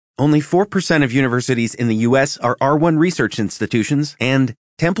Only 4% of universities in the U.S. are R1 research institutions, and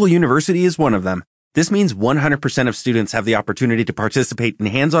Temple University is one of them. This means 100% of students have the opportunity to participate in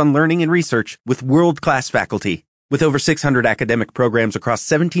hands-on learning and research with world-class faculty. With over 600 academic programs across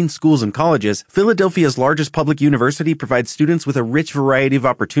 17 schools and colleges, Philadelphia's largest public university provides students with a rich variety of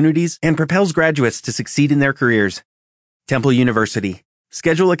opportunities and propels graduates to succeed in their careers. Temple University.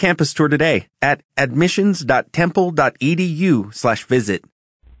 Schedule a campus tour today at admissions.temple.edu/visit.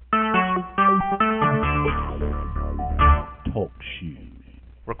 Talk shoes.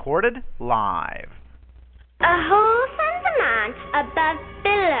 Recorded live. A horse and a man above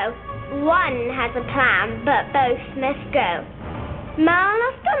below. One has a plan, but both must go. Mile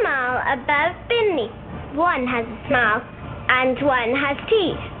after mile above beneath. One has a smile, and one has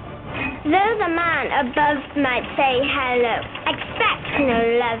teeth. Though the man above might say hello, expect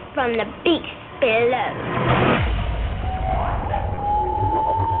no love from the beast below.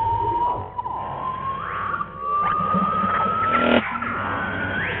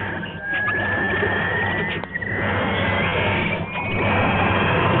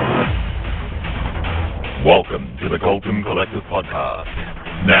 Welcome to the Colton Collective Podcast.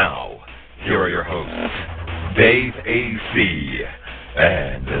 Now, here are your hosts, Dave A.C.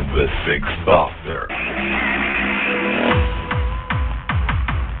 and the Sixth Doctor.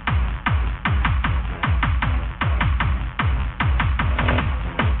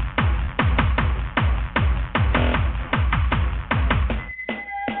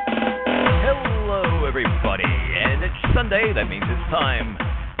 Hello, everybody, and it's Sunday. That means it's time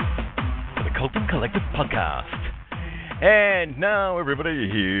for the Colton Collective Podcast. And now, everybody,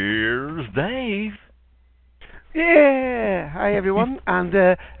 here's Dave. Yeah, hi everyone,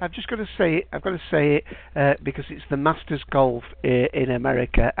 and I've just got to say it because it's the Masters Golf in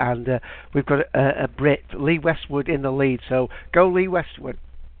America, and we've got a Brit, Lee Westwood, in the lead. So go Lee Westwood.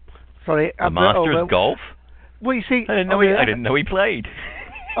 Sorry, The Masters Golf. Well, you see, I didn't know he played.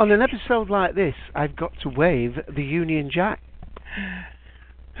 On an episode like this, I've got to wave the Union Jack.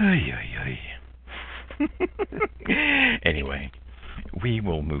 Anyway, we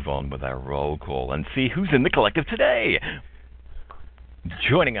will move on with our roll call and see who's in the collective today.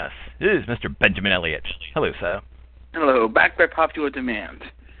 Joining us is Mr. Benjamin Elliott. Hello, sir. Hello, back by popular demand.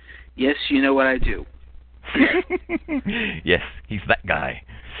 Yes, you know what I do. Yes, he's that guy.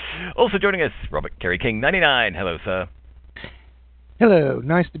 Also joining us, Robert Kerry King, 99. Hello, sir. Hello,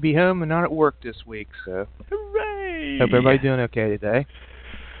 nice to be home and not at work this week, so Hooray! hope everybody's doing okay today.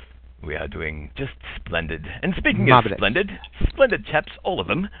 We are doing just splendid. And speaking of splendid chaps, all of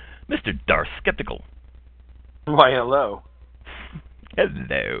them, Mr. Darth Skeptical. Why, hello.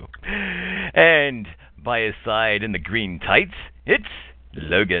 Hello. And by his side in the green tights, it's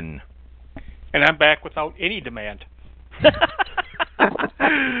Logan. And I'm back without any demand.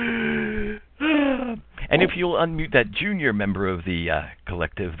 And if you'll unmute that junior member of the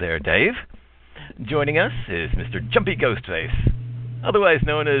collective there, Dave. Joining us is Mr. Jumpy Ghostface, otherwise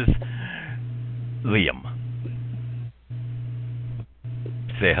known as Liam.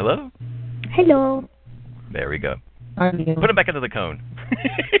 Say hello. Hello. There we go. Hi, Liam. Put him back into the cone.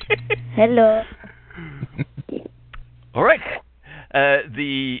 Hello. All right.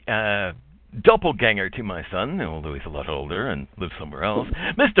 The doppelganger to my son, although he's a lot older and lives somewhere else,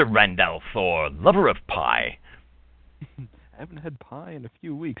 Mr. Randolph Thor, lover of pie. I haven't had pie in a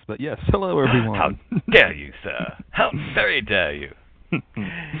few weeks, but yes, hello everyone. How dare you, sir? How very dare you?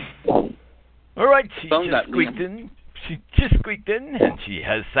 All right, she just squeaked in. She just squeaked in, and she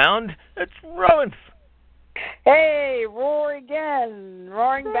has sound. It's Rowan. Hey, roar again.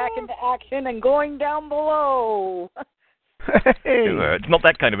 Roaring back into action and going down below. Hey. It's not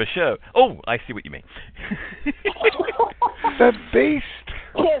that kind of a show. Oh, I see what you mean. The beast.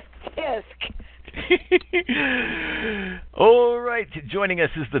 Tisk, tisk. All right, joining us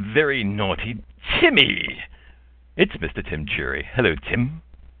is the very naughty Timmy. It's Mr. Tim Jury. Hello, Tim.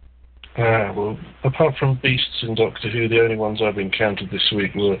 Well, apart from beasts in Doctor Who, the only ones I've encountered this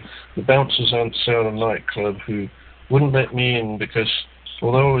week were the bouncers at Sailor nightclub, who wouldn't let me in because,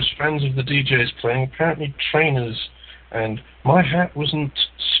 although I was friends of the DJs playing, apparently trainers, and my hat wasn't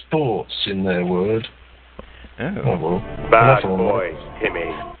sports in their word. Oh well. Bad boy,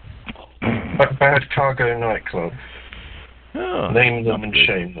 Timmy. Bad Cargo nightclub. Oh, name them and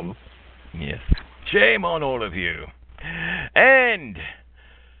shame them. Yes. Shame on all of you. And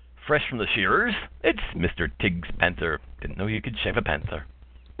fresh from the shearers, it's Mr. Tiggs Panther. Didn't know you could shave a panther.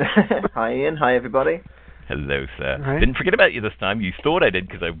 Hi, Ian. Hi, everybody. Hello, sir. Hi. Didn't forget about you this time. You thought I did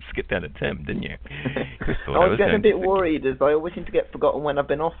because I skipped down to Tim, didn't you? I was getting a bit worried as I always seem to get forgotten when I've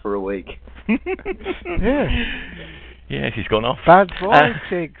been off for a week. Yeah. Yeah, she's gone off. Bad boy,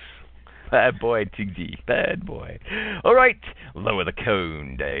 Tiggs. Bad boy, Tiggsy. Bad boy. All right, lower the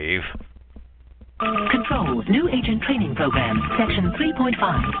cone, Dave. Control, new agent training program, section 3.5,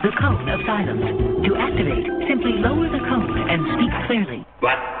 the cone of silence. To activate, simply lower the cone and speak clearly.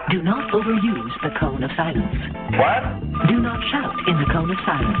 What? Do not overuse the cone of silence. What? Do not shout in the cone of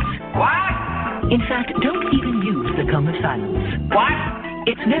silence. What? In fact, don't even use the cone of silence. What?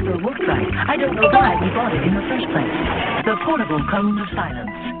 It's never worked right. I don't know why we bought it in the first place. The portable cone of silence.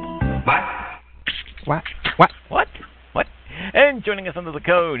 What? What? And joining us under the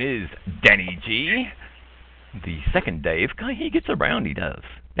cone is Danny G. The second Dave. Guy, he gets around, he does.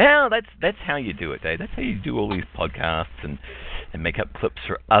 Now, that's how you do it, Dave. That's how you do all these podcasts and make up clips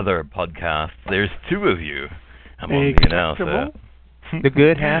for other podcasts. There's two of you. I'm on you now, so. The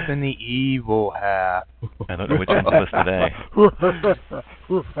good half and the evil half. I don't know which one's first today.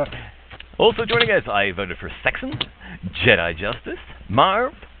 Also joining us, I voted for Saxon, Jedi Justice,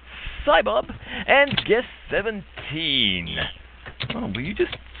 Marv, Cybob, and Guest 17. Oh, were you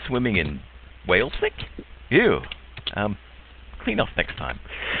just swimming in whale sick? Ew. Clean off next time.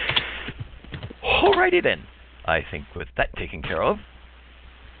 Alrighty then. I think with that taken care of,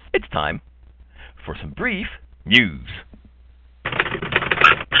 it's time for some brief news.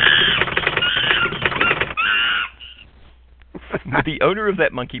 Would the owner of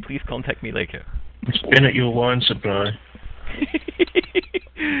that monkey please contact me later? It's been at your wine supply.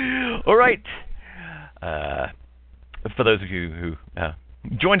 All right. For those of you who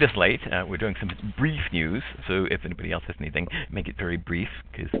joined us late, we're doing some brief news, so if anybody else has anything, make it very brief,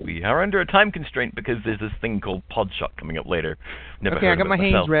 because we are under a time constraint because there's this thing called Podshot coming up later. Never okay, heard I got of my it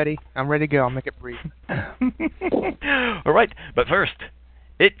myself. hands ready. I'm ready to go. I'll make it brief. All right, but first,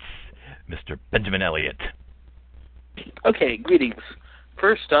 it's Mr. Benjamin Elliott. Okay, greetings.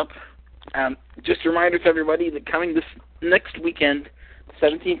 First up, just a reminder to everybody that coming this next weekend,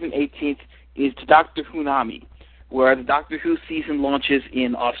 17th and 18th, is the Doctor Who Nami, where the Doctor Who season launches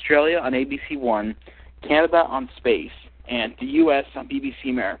in Australia on ABC One, Canada on Space, and the U.S. on BBC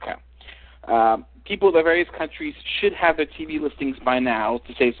America. People of the various countries should have their TV listings by now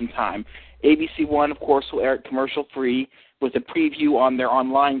to save some time. ABC One, of course, will air it commercial-free with a preview on their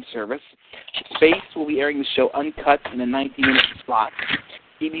online service. Space will be airing the show uncut in a 90-minute slot.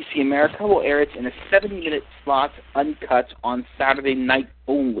 BBC America will air it in a 70-minute slot uncut on Saturday night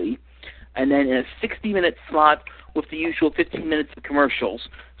only, and then in a 60-minute slot with the usual 15 minutes of commercials,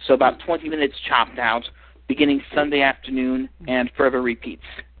 so about 20 minutes chopped out, beginning Sunday afternoon and further repeats.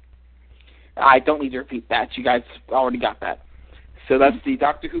 I don't need to repeat that. You guys already got that. So that's the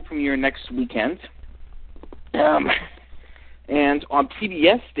Doctor Who premiere next weekend. And on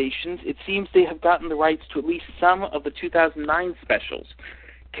PBS stations, it seems they have gotten the rights to at least some of the 2009 specials.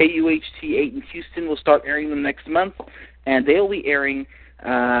 KUHT 8 in Houston will start airing them next month, and they'll be airing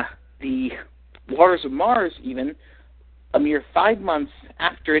the Waters of Mars even a mere 5 months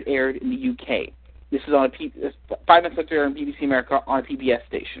after it aired in the UK. This is on 5 months after it aired on BBC America on a PBS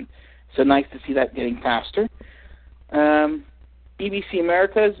station. So nice to see that getting faster. BBC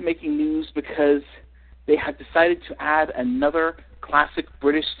America is making news because they have decided to add another classic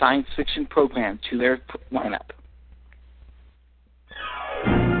British science fiction program to their lineup.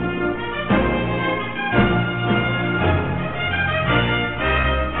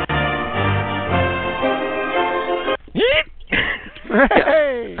 Hey!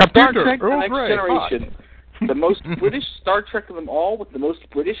 Star Trek The Next Generation, the most British Star Trek of them all with the most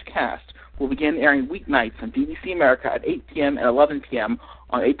British cast, will begin airing weeknights on BBC America at 8 p.m. and 11 p.m.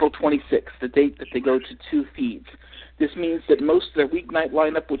 on April 26th, the date that they go to 2 feeds. This means that most of their weeknight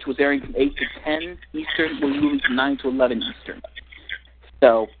lineup, which was airing from 8 to 10 Eastern, will be moving from 9 to 11 Eastern.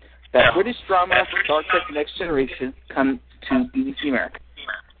 So, that British drama, Star Trek The Next Generation, comes to BBC America.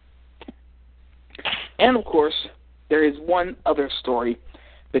 And, of course, there is one other story,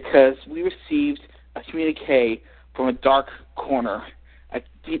 because we received a communique from a dark corner, a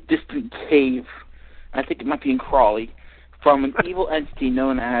deep, distant cave, I think it might be in Crawley, from an evil entity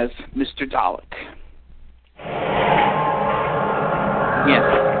known as Mr. Dalek. Yes.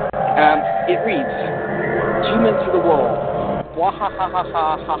 It reads, Humans for the world.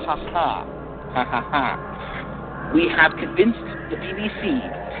 Wah-ha-ha-ha-ha-ha-ha-ha. Ha-ha-ha. We have convinced the BBC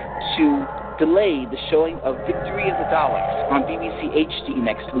to delay the showing of Victory of the Daleks on BBC HD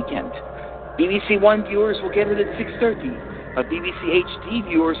next weekend. BBC One viewers will get it at 6:30, but BBC HD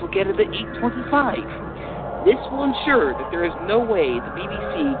viewers will get it at 8:25. This will ensure that there is no way the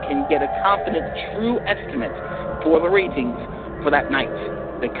BBC can get a confident, true estimate for the ratings for that night,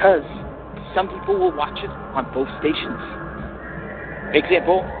 because some people will watch it on both stations.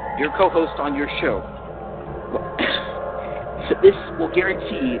 Example, your co-host on your show. So this will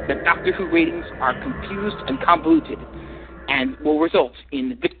guarantee that Doctor Who ratings are confused and convoluted, and will result in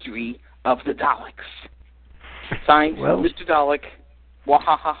the victory of the Daleks. Signed, Mr. Dalek,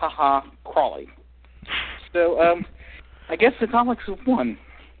 Wahahaha, Crawley. So, I guess the Daleks have won.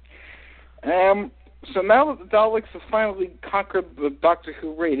 So now that the Daleks have finally conquered the Doctor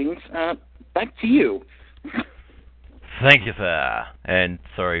Who ratings, back to you. Thank you, sir. And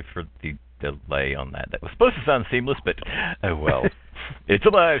sorry for the delay on that. That was supposed to sound seamless, but oh well. It's a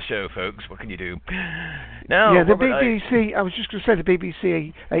live show, folks. What can you do? Now, yeah, the Robert, BBC. I was just going to say the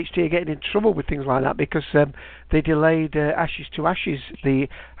BBC HD are getting in trouble with things like that because they delayed Ashes to Ashes, the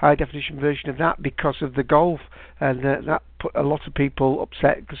high definition version of that, because of the golf, and that put a lot of people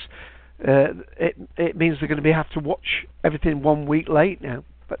upset because it means they're going to have to watch everything 1 week late now.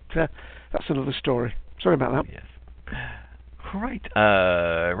 But that's another story. Sorry about that. Yes. All right,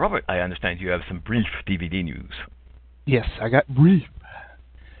 Robert. I understand you have some brief DVD news. Yes, I got brief.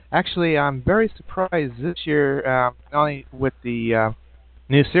 Actually, I'm very surprised this year, not only with the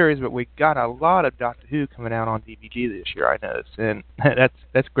new series, but we got a lot of Doctor Who coming out on DVD this year, I noticed, and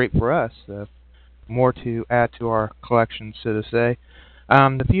that's great for us. More to add to our collection, so to say.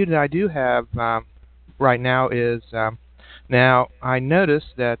 The few that I do have right now is, now I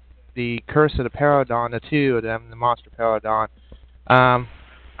noticed that the Curse of the Paradon, the two of them, the Monster Paradon,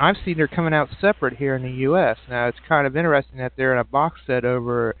 I've seen they're coming out separate here in the U.S. Now, it's kind of interesting that they're in a box set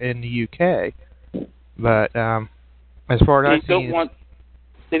over in the U.K. But as far as I've seen...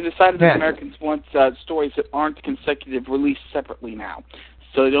 They've decided that Americans want stories that aren't consecutive released separately now.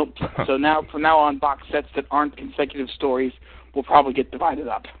 So they don't. So now, from now on, box sets that aren't consecutive stories will probably get divided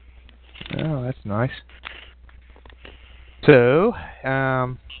up. Oh, that's nice. So,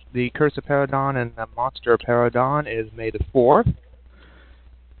 the Curse of Paradon and the Monster of Paradon is May the 4th.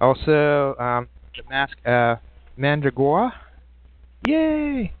 Also, the Mask Mandragora,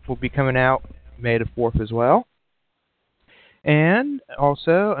 yay, will be coming out May the 4th as well. And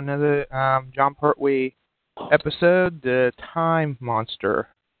also another John Pertwee episode, The Time Monster,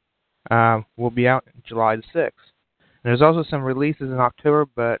 will be out July the 6th. And there's also some releases in October,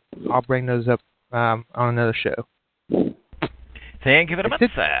 but I'll bring those up on another show. Thank you very much,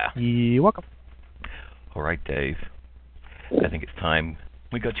 sir. You're welcome. All right, Dave. I think it's time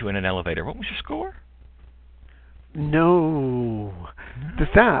we got you in an elevator. What was your score? No.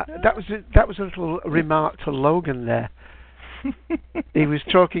 That was a little remark to Logan there. He was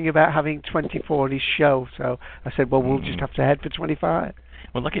talking about having 24 on his show, so I said, well, we'll just have to head for 25.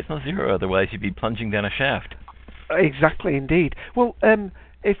 Well, lucky it's not 0, otherwise you'd be plunging down a shaft. Exactly, indeed. Well,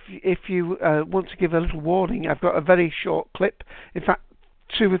 if you want to give a little warning, I've got a very short clip. In fact,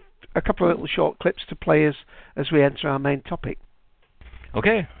 a couple of little short clips to play as we enter our main topic.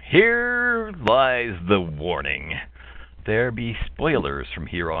 Okay, here lies the warning. There be spoilers from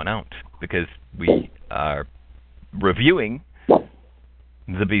here on out, because we are reviewing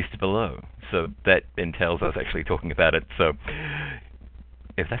The Beast Below. So that entails us actually talking about it. So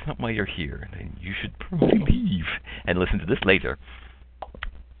if that's not why you're here, then you should probably leave and listen to this later.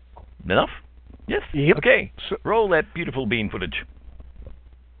 Enough? Yes? Yep. Okay, so roll that beautiful bean footage.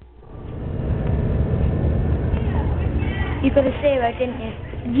 You got a 0, didn't you?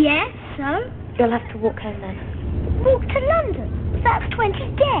 Yes, so? You'll have to walk home then. Walk to London? That's 20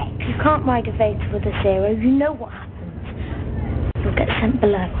 decks. You can't ride a Vader with a 0. You know what happens. You'll get sent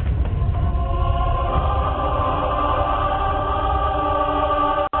below.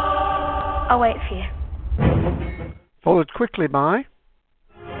 I'll wait for you. Followed quickly by...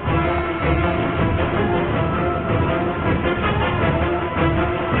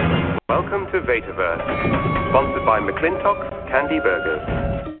 Welcome to Vataverse, sponsored by McClintock's Candy Burgers.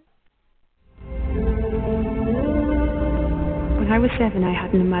 When I was 7, I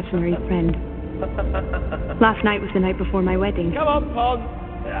had an imaginary friend. Last night was the night before my wedding. Come on, Pog.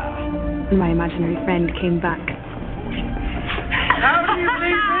 And my imaginary friend came back. How do you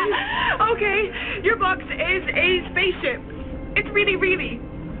believe me? Okay, your box is a spaceship. It's really, really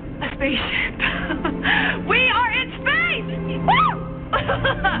a spaceship. We are in space! Woo!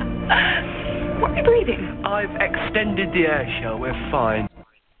 What are you bleeding? I've extended the air shell. We're fine.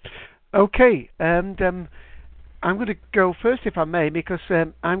 Okay, and I'm going to go first, if I may, because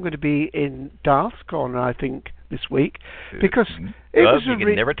I'm going to be in Darth's corner, I think, this week. Because it was you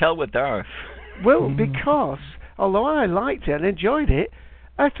can never tell with Darth. Well, because although I liked it and enjoyed it,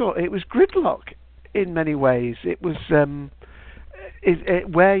 I thought it was gridlock in many ways. It was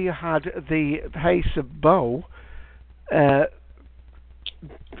where you had the Hace of Bo,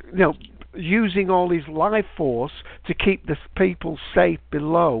 using all his life force to keep the people safe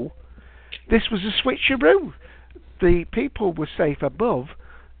below. This was a switcheroo. the people were safe above,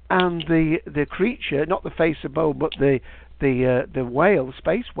 and the creature, not the face above, but the whale, the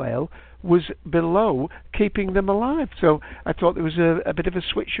space whale, was below, keeping them alive. So I thought there was a bit of a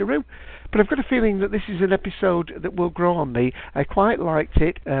switcheroo. But I've got a feeling that this is an episode that will grow on me. I quite liked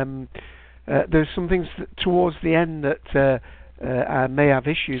it. There's some things towards the end that I may have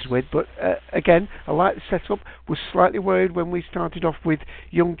issues with, but again, I like the setup. Was slightly worried when we started off with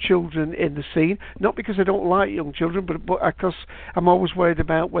young children in the scene, not because I don't like young children, but because I'm always worried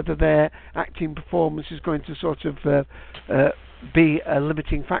about whether their acting performance is going to sort of be a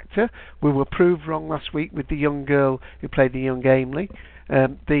limiting factor. We were proved wrong last week with the young girl who played the young Aimee.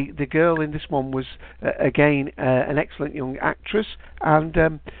 The girl in this one was again an excellent young actress,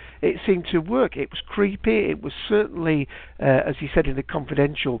 and it seemed to work. It was creepy. It was certainly, as he said in The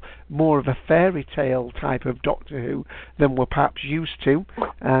Confidential, more of a fairy tale type of Doctor Who than we're perhaps used to,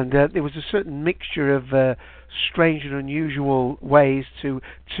 and there was a certain mixture of strange and unusual ways to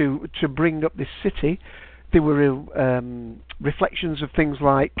bring up this city. There were reflections of things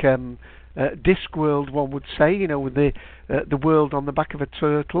like Discworld, one would say, with the world on the back of a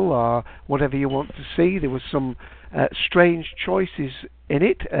turtle or whatever you want to see. There were some strange choices in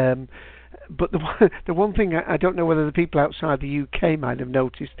it, but the one thing I don't know whether the people outside the UK might have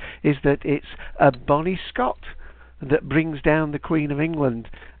noticed is that it's a Bonnie Scott that brings down the Queen of England,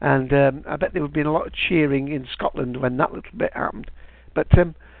 and I bet there would have been a lot of cheering in Scotland when that little bit happened. But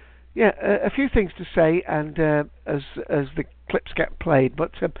yeah, a few things to say, and as the clips get played,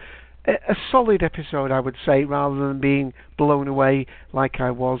 but a solid episode, I would say, rather than being blown away like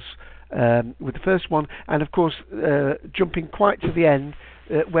I was with the first one. And of course, jumping quite to the end,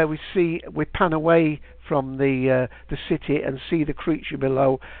 where we pan away from the city and see the creature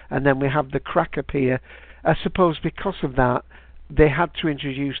below, and then we have the crack appear. I suppose because of that, they had to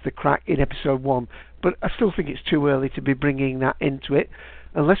introduce the crack in episode 1, but I still think it's too early to be bringing that into it.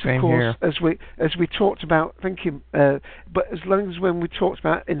 Unless, of course, as we talked about, but as long as when we talked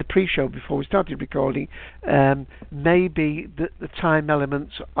about in the pre-show before we started recording, maybe the time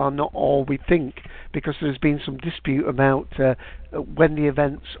elements are not all we think, because there's been some dispute about when the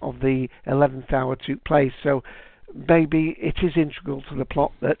events of the 11th hour took place. So maybe it is integral to the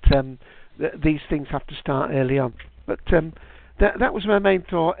plot that these things have to start early on. But that was my main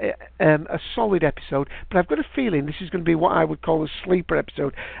thought. A solid episode, but I've got a feeling this is going to be what I would call a sleeper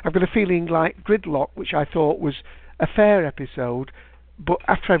episode. I've got a feeling like Gridlock, which I thought was a fair episode, but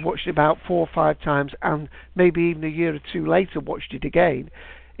after I've watched it about 4 or 5 times, and maybe even a year or two later watched it again,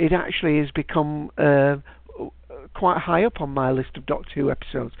 it actually has become quite high up on my list of Doctor Who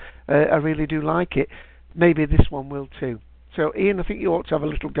episodes. I really do like it. Maybe this one will too. So, Ian, I think you ought to have a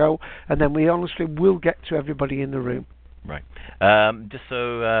little go, and then we honestly will get to everybody in the room. Right. Just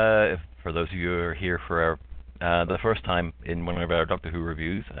so, for those of you who are here for the first time in one of our Doctor Who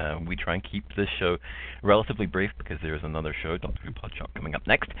reviews, we try and keep this show relatively brief because there's another show, Doctor Who Podshot, coming up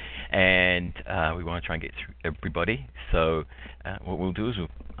next, and we want to try and get through everybody. So what we'll do is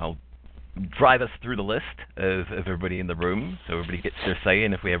I'll drive us through the list of everybody in the room, so everybody gets their say,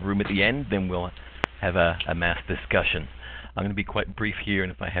 and if we have room at the end, then we'll have a mass discussion. I'm going to be quite brief here,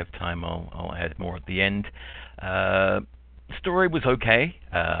 and if I have time, I'll add more at the end. Story was okay.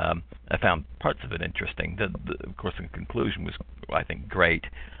 I found parts of it interesting. Of course, the conclusion was, I think, great.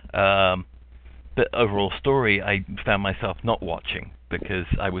 The overall story, I found myself not watching because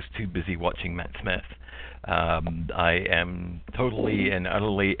I was too busy watching Matt Smith. I am totally and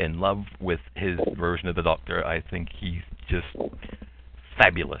utterly in love with his version of the Doctor. I think he's just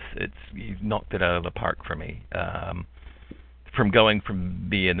fabulous. He's knocked it out of the park for me. From going from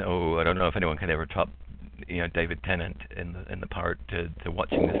being, I don't know if anyone can ever top, David Tennant in the part to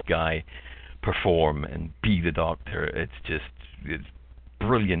watching this guy perform and be the Doctor. It's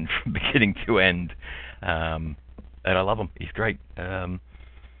brilliant from beginning to end, and I love him. He's great.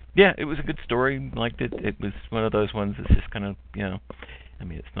 Yeah, it was a good story. Liked it. It was one of those ones that's just kind of, I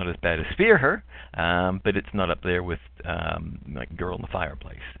mean, it's not as bad as Fear Her, but it's not up there with like Girl in the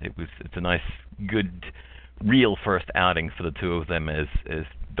Fireplace. It's a nice, good, real first outing for the two of them as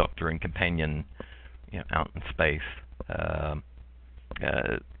Doctor and companion, out in space.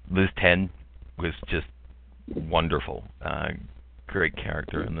 Liz Ten was just wonderful. Great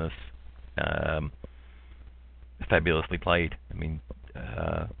character in this. Fabulously played. I mean,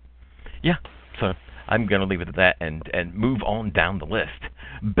 yeah. So I'm going to leave it at that and move on down the list.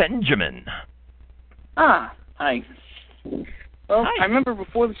 Benjamin. Hi. Well, hi. I remember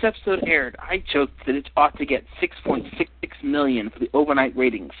before this episode aired, I joked that it ought to get 6.66 million for the overnight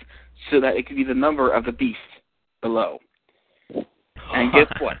ratings, so that it could be the number of the beast below. And guess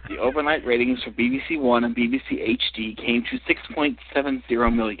what? The overnight ratings for BBC One and BBC HD came to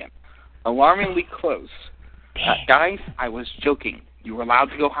 6.70 million. Alarmingly close. Guys, I was joking. You were allowed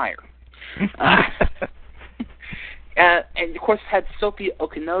to go higher. And, of course, had Sophie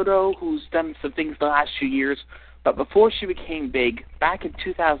Okinodo, who's done some things the last few years. But before she became big, back in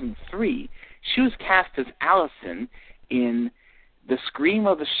 2003, she was cast as Allison in The Scream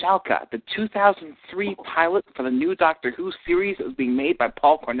of the Shalka, the 2003 pilot for the new Doctor Who series that was being made by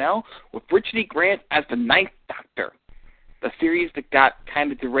Paul Cornell, with Richard E. Grant as the Ninth Doctor, the series that got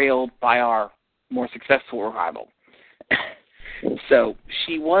kind of derailed by our more successful revival. So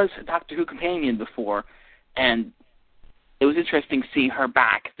she was a Doctor Who companion before, and it was interesting seeing her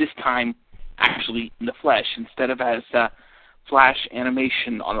back, this time actually in the flesh instead of as flash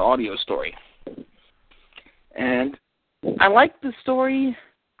animation on an audio story. And I liked the story.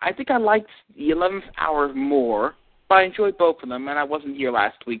 I think I liked the 11th Hour more, but I enjoyed both of them, and I wasn't here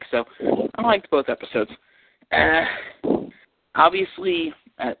last week, so I liked both episodes. Obviously,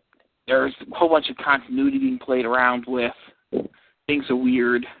 there's a whole bunch of continuity being played around with. Things are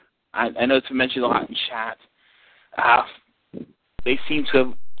weird. I know it's been mentioned a lot in chat. They seem to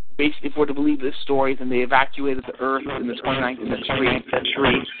have, basically, if we're to believe this story, then they evacuated the Earth in the 29th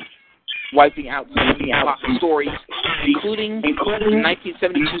century, wiping out stories, including the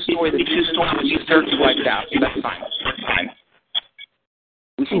 1972 story that Jesus Church wiped out. So that's fine.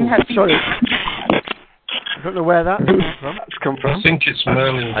 We seem to have sorry. I don't know where that comes from. I think it's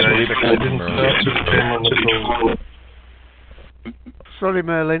Merlin. I didn't start till it came on the call. Sorry,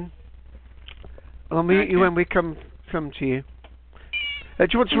 Merlin. I'll mute you when we come to you. Do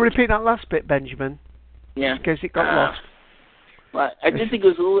you want to repeat that last bit, Benjamin? Yeah. In case it got lost. Well, I did think it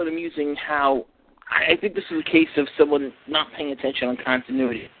was a little bit amusing how I think this is a case of someone not paying attention on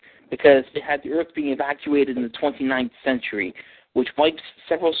continuity, because they had the Earth being evacuated in the 29th century, which wipes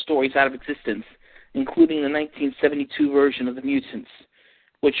several stories out of existence, including the 1972 version of the Mutants,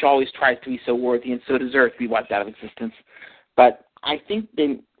 which always tries to be so worthy, and so does Earth be wiped out of existence. But I think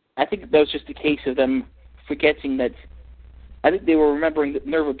that was just a case of them forgetting that. I think they were remembering that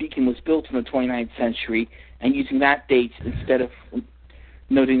Nerva Beacon was built in the 29th century and using that date instead of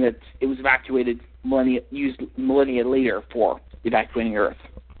noting that it was evacuated millennia later for evacuating Earth.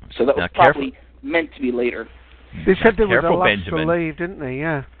 So that was probably meant to be later. They said they were the last to leave, didn't they?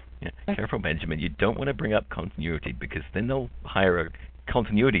 Yeah. Careful, Benjamin. You don't want to bring up continuity, because then they'll hire a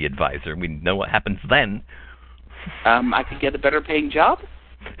continuity advisor. We know what happens then. I could get a better paying job?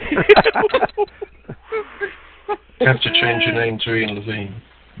 You have to change your name to Ian Levine.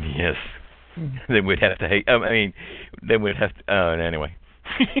 Yes. Then we'd have to hate. Then we'd have to. Anyway.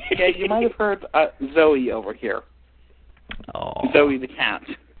 Yeah, you might have heard Zoe over here. Oh. Zoe the cat.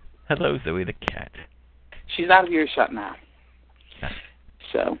 Hello, Zoe the cat. She's out of earshot now.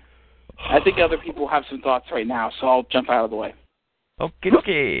 So, I think other people have some thoughts right now, so I'll jump out of the way.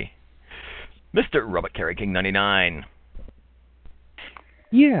 Okay. Mr. Robert Carey King 99.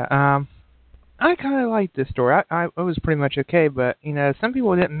 Yeah, I kind of liked this story. I was pretty much okay, but, some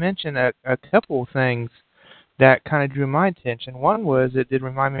people didn't mention a couple of things that kind of drew my attention. One was it did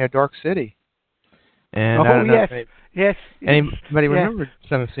remind me of Dark City. And yes. Anybody remembered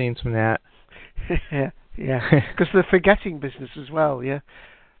some scenes from that? Yeah. Because the forgetting business as well, yeah.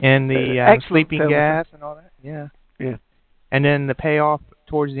 And the sleeping gas and all that, yeah. And then the payoff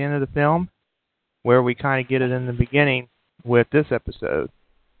towards the end of the film, where we kind of get it in the beginning with this episode.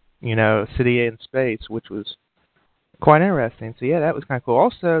 City in Space, which was quite interesting. So, yeah, that was kind of cool.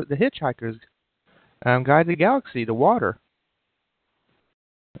 Also, the Hitchhiker's Guide to the Galaxy, the water.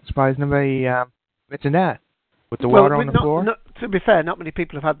 I'm surprised nobody mentioned that. With the water on the floor? To be fair, not many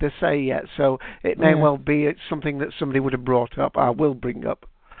people have had their say yet, so it may well be something that somebody would have brought up. I will bring up.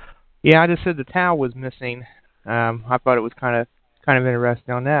 Yeah, I just said the towel was missing. I thought it was kind of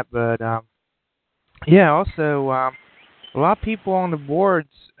interesting on that. But, also... a lot of people on the boards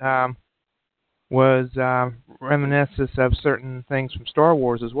was reminiscent of certain things from Star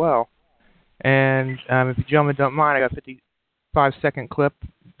Wars as well. And if you gentlemen don't mind, I got a 55-second clip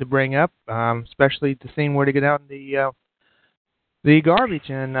to bring up, especially the scene where they get out in the garbage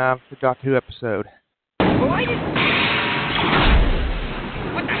in the Doctor Who episode. What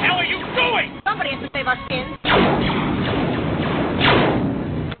the hell are you doing? Somebody has to save our skins.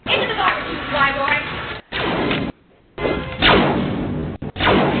 Into the garbage, Flyboy.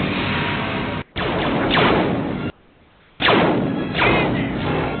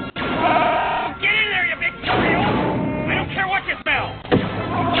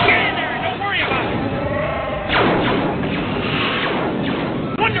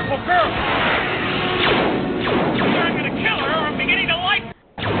 Wonderful girl! I'm gonna kill her or I'm beginning to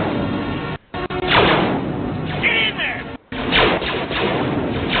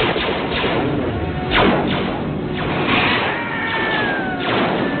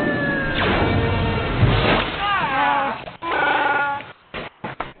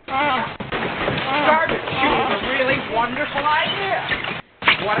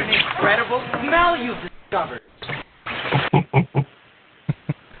What an incredible smell you've discovered.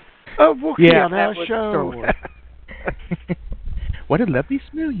 Oh, Wookie yeah, on our show. What a lovely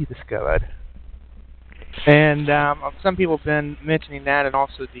smell you discovered. And some people have been mentioning that, and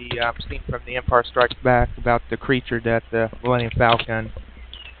also the scene from The Empire Strikes Back about the creature that the Millennium Falcon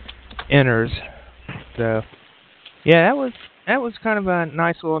enters. So, yeah, that was kind of a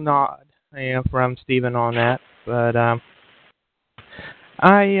nice little nod, from Stephen on that. But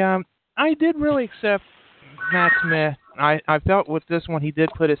I did really accept Matt Smith. I felt with this one he did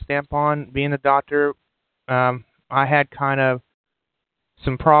put his stamp on being a doctor. I had kind of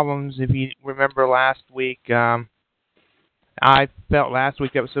some problems. If you remember last week, I felt last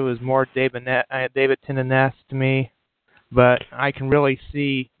week's episode was more David Tennant to me, but I can really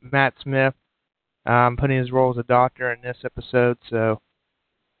see Matt Smith putting his role as a doctor in this episode. So,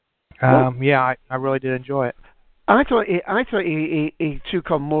 I really did enjoy it. I thought he took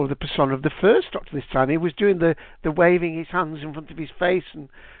on more of the persona of the first Doctor this time. He was doing the waving his hands in front of his face and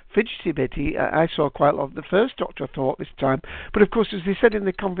fidgety bit. I saw quite a lot of the first Doctor, I thought, this time. But of course, as they said in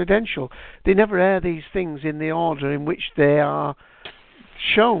the Confidential, they never air these things in the order in which they are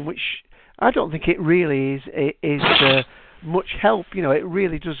shown, which I don't think it really is much help. It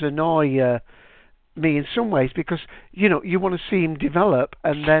really does annoy me in some ways, because you want to see him develop,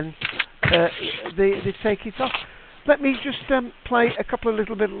 and then they take it off. Let me just play a couple of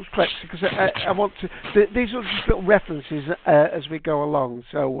little clips, because I want to. These are just little references as we go along.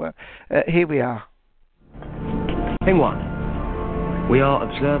 So here we are. Thing 1. We are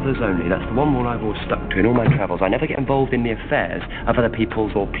observers only. That's the one rule I've always stuck to in all my travels. I never get involved in the affairs of other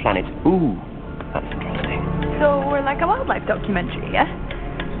peoples or planets. Ooh, that's interesting. So we're like a wildlife documentary, yeah?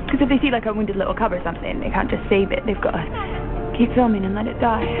 Because if they see like a wounded little cub or something, they can't just save it. They've got to keep filming and let it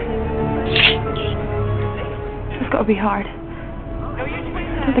die. It's got to be hard.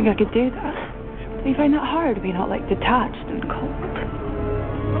 I don't think I could do that. Do you find that hard, being all like detached and cold?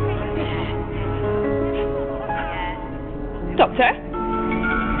 Doctor?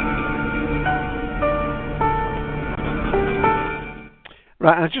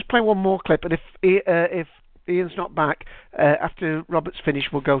 Right, I'll just play one more clip, and if Ian's not back, after Robert's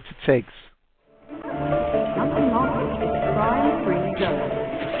finished, we'll go to Tiggs.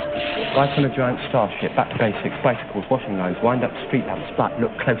 Right on a giant starship, back to basics, bicycles, washing lines, wind up street lamps, splat,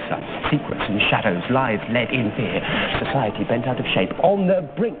 look closer, secrets and shadows, lives led in fear, society bent out of shape, on the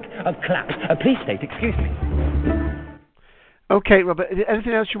brink of collapse. Please state, excuse me. Okay, Robert,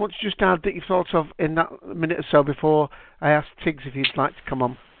 anything else you want to just add that you thought of in that minute or so before I ask Tiggs if he'd like to come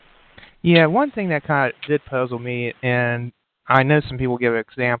on? Yeah, one thing that kind of did puzzle me, and I know some people give an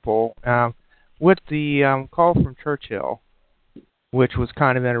example, with the call from Churchill, which was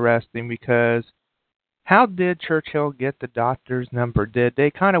kind of interesting, because how did Churchill get the doctor's number? Did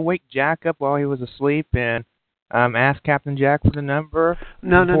they kind of wake Jack up while he was asleep and ask Captain Jack for the number?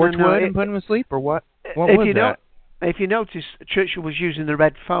 No. And put him asleep, or what? What was that? If you notice, Churchill was using the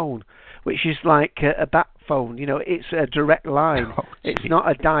red phone, which is like a bat phone. It's a direct line. It's not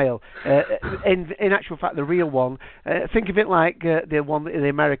a dial. In actual fact, the real one, think of it like the one that the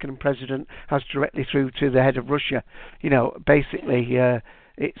American president has directly through to the head of Russia. Basically,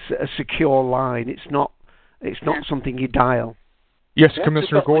 it's a secure line. It's not something you dial. Yes,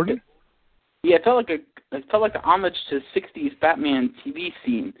 Commissioner Gordon. It felt like an homage to the '60s Batman TV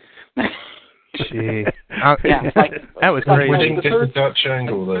scene. Gee. That was great. The Dutch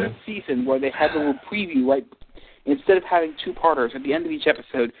angle there. third season, where they had the little preview, right? Instead of having two-parters, at the end of each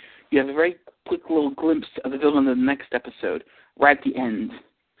episode, you have a very quick little glimpse of the villain in the next episode, right at the end.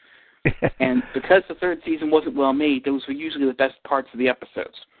 And because the third season wasn't well made, those were usually the best parts of the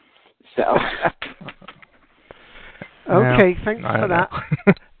episodes. So. Okay, thanks for that.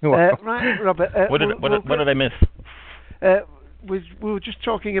 Right, Robert. What did I miss? We were just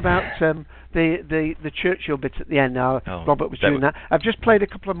talking about the Churchill bit at the end. Now, Robert was doing that. I've just played a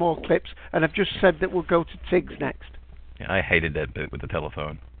couple of more clips, and I've just said that we'll go to Tiggs next. Yeah, I hated that bit with the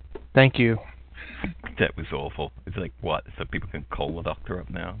telephone. Thank you. That was awful. It's like, what? So people can call the doctor up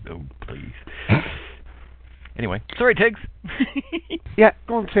now? Oh, please. Anyway, sorry, Tiggs. Yeah,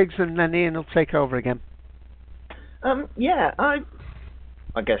 go on, Tiggs, and then Ian will take over again. I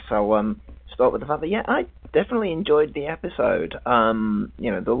guess I'll start with the fact that I definitely enjoyed the episode. There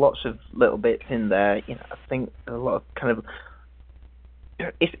are lots of little bits in there. I think a lot of kind of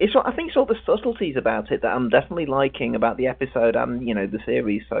I think it's all the subtleties about it that I'm definitely liking about the episode and the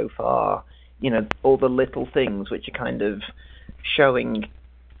series so far. All the little things which are kind of showing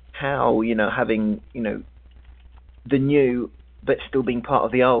how having the new but still being part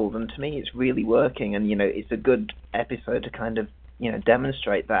of the old, and to me it's really working, and it's a good episode to kind of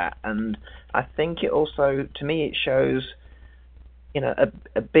demonstrate that. And I think it also, to me, it shows,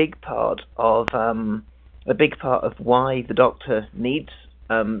 a big part of why the Doctor needs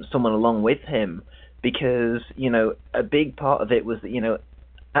someone along with him, because a big part of it was that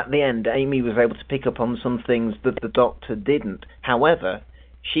at the end Amy was able to pick up on some things that the Doctor didn't. However,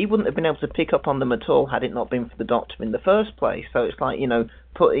 she wouldn't have been able to pick up on them at all had it not been for the Doctor in the first place. So it's like,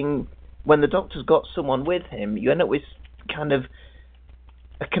 when the Doctor's got someone with him, you end up with kind of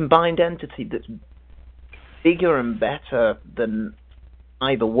a combined entity that's bigger and better than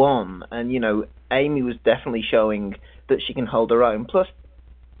either one. And, Amy was definitely showing that she can hold her own. Plus,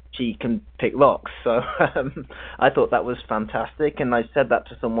 she can pick locks. So I thought that was fantastic. And I said that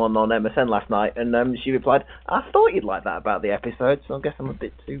to someone on MSN last night, and she replied, I thought you'd like that about the episode, so I guess I'm a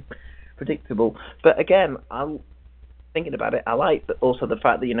bit too predictable. But again, thinking about it, I like also the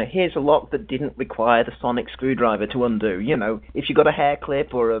fact that, here's a lock that didn't require the sonic screwdriver to undo. If you got a hair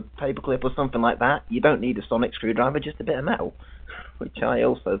clip or a paper clip or something like that, you don't need a sonic screwdriver, just a bit of metal, which I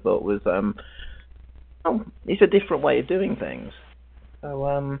also thought was, it's a different way of doing things.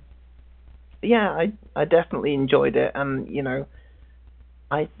 So, yeah, I definitely enjoyed it, and,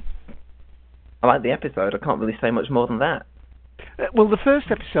 I like the episode. I can't really say much more than that. Well, the first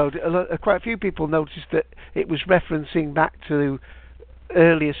episode, quite a few people noticed that it was referencing back to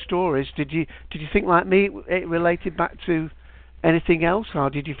earlier stories. Did you think, like me, it related back to anything else, or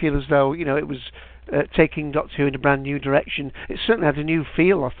did you feel as though it was taking Doctor Who in a brand new direction? It certainly had a new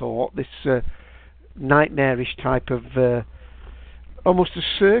feel, I thought. This nightmarish type of almost a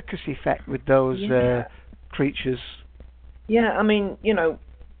circus effect with those creatures. Yeah, I mean,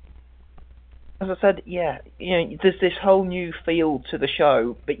 as I said, there's this whole new feel to the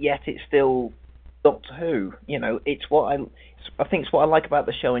show, but yet it's still Doctor Who. It's what I think it's what I like about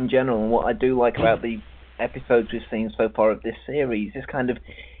the show in general, and what I do like about the episodes we've seen so far of this series is kind of,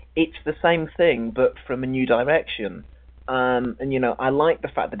 it's the same thing but from a new direction. And I like the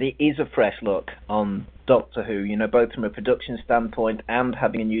fact that it is a fresh look on Doctor Who. Both from a production standpoint and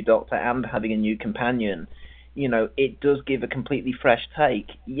having a new Doctor and having a new companion. It does give a completely fresh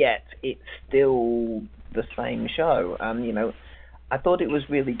take, yet it's still the same show. And, I thought it was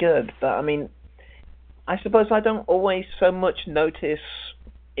really good. But, I mean, I suppose I don't always so much notice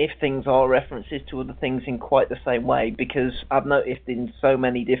if things are references to other things in quite the same way, because I've noticed in so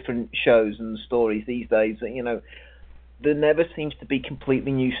many different shows and stories these days that, there never seems to be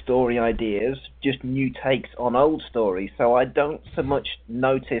completely new story ideas, just new takes on old stories. So I don't so much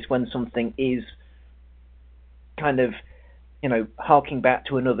notice when something is kind of, harking back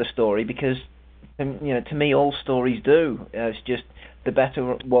to another story, because, to me, all stories do. It's just the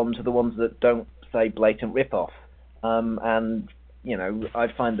better ones are the ones that don't say blatant rip-off. And, I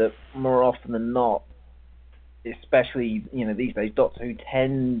find that more often than not, especially, these days, Doctor Who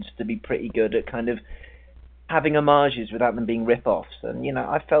tends to be pretty good at kind of having homages without them being rip-offs. And,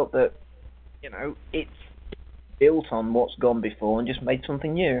 I felt that, it's built on what's gone before and just made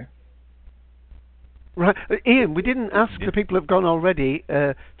something new. Right, Ian, we didn't ask the people who have gone already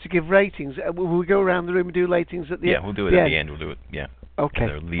to give ratings. Will we go around the room and do ratings at the end? Yeah, we'll do it at the end. We'll do it, Okay.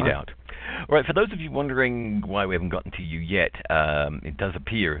 Lead out. All right, for those of you wondering why we haven't gotten to you yet, it does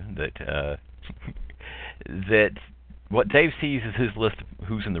appear that that what Dave sees as his list of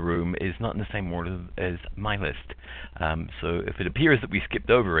who's in the room is not in the same order as my list. So if it appears that we skipped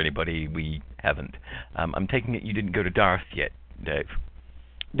over anybody, we haven't. I'm taking it you didn't go to Darth yet, Dave?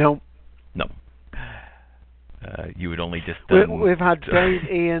 No. No. You would only just... We've had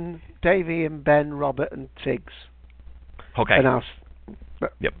Dave, Ian, Ben, Robert, and Tiggs. Okay. And us.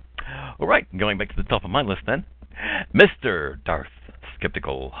 Yep. All right, going back to the top of my list then. Mr. Darth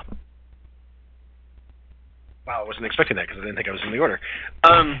Skeptical. Wow, I wasn't expecting that because I didn't think I was in the order.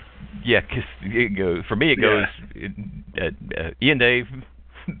 Yeah, because for me it goes Ian, Dave,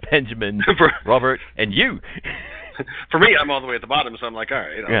 Benjamin, Robert, and you. For me, I'm all the way at the bottom, so I'm like, all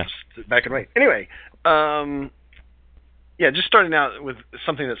right, I'll just sit back and wait. Anyway, just starting out with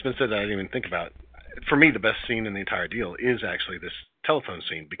something that's been said that I didn't even think about. For me, the best scene in the entire deal is actually this telephone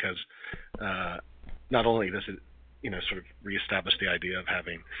scene, because not only does it, sort of reestablish the idea of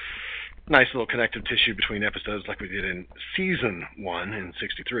having nice little connective tissue between episodes like we did in season 1 in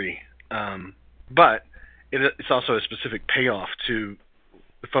 63, but it's also a specific payoff to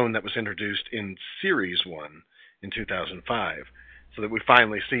the phone that was introduced in series 1 in 2005, so that we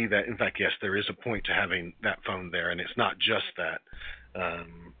finally see that, in fact, yes, there is a point to having that phone there, and it's not just that,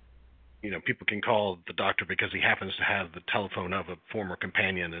 people can call the Doctor because he happens to have the telephone of a former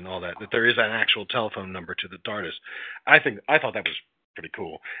companion and all that there is an actual telephone number to the TARDIS. I thought that was pretty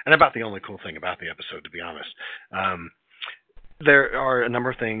cool, and about the only cool thing about the episode, to be honest. there are a number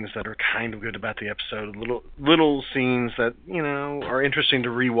of things that are kind of good about the episode, little scenes that, are interesting to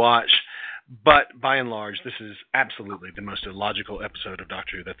rewatch. But by and large, this is absolutely the most illogical episode of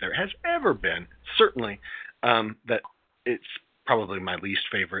Doctor Who that there has ever been. Certainly, that it's probably my least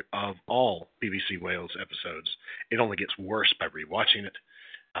favorite of all BBC Wales episodes. It only gets worse by rewatching it.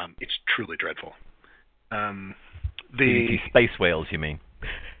 It's truly dreadful. BBC Space Wales, you mean?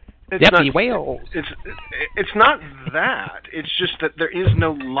 It's Wales. It's not that. It's just that there is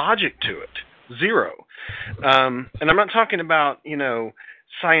no logic to it. Zero. And I'm not talking about,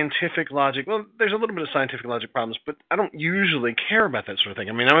 scientific logic. Well, there's a little bit of scientific logic problems, but I don't usually care about that sort of thing.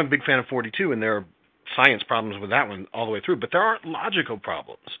 I mean, I'm a big fan of 42, and there are science problems with that one all the way through, but there aren't logical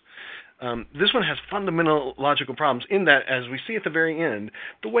problems. This one has fundamental logical problems in that, as we see at the very end,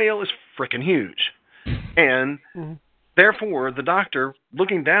 the whale is frickin' huge. And therefore, the Doctor,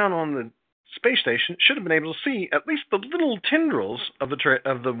 looking down on the space station, should have been able to see at least the little tendrils of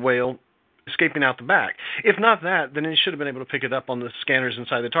the whale escaping out the back. If not that, then he should have been able to pick it up on the scanners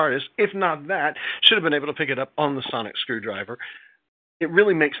inside the TARDIS. If not that, should have been able to pick it up on the sonic screwdriver. It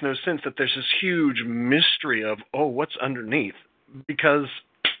really makes no sense that there's this huge mystery of, what's underneath? Because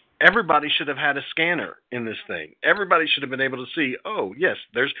everybody should have had a scanner in this thing. Everybody should have been able to see, yes,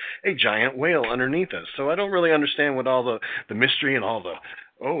 there's a giant whale underneath us. So I don't really understand what all the mystery and all the,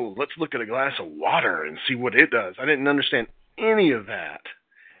 let's look at a glass of water and see what it does. I didn't understand any of that.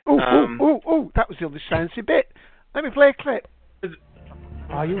 That was the other sciencey bit. Let me play a clip.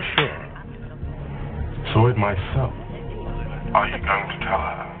 Are you sure? Saw it myself. Are you going to tell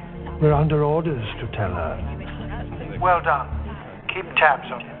her? We're under orders to tell her. Well done. Keep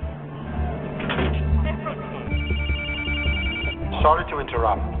tabs on him. Sorry to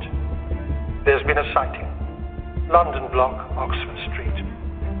interrupt. There's been a sighting. London Block, Oxford Street.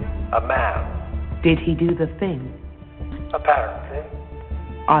 A man. Did he do the thing? Apparently.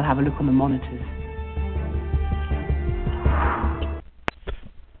 I'll have a look on the monitors.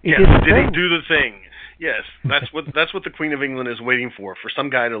 Did he do the thing? Yes, that's what the Queen of England is waiting for some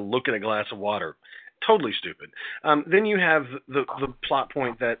guy to look at a glass of water. Totally stupid. Then you have the plot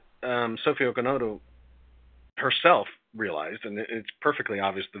point that Sophie Okonoto herself realized, and it's perfectly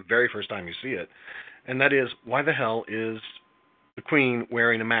obvious the very first time you see it, and that is, why the hell is the Queen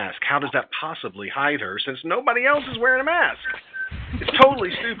wearing a mask? How does that possibly hide her, since nobody else is wearing a mask? It's totally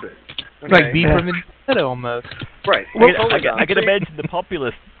stupid. Okay. Like B from Infinito almost. Right. Well, I can imagine the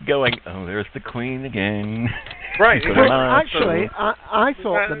populace going, there's the Queen again. Right. Well, actually, I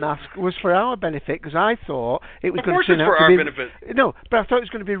thought the mask was for our benefit, because I thought it was going to turn out to be... Of course it's for our benefit. No, but I thought it was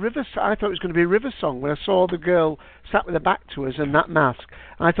going to be River Song when I saw the girl sat with her back to us and that mask.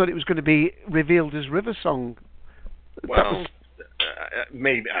 I thought it was going to be revealed as River Song. Well,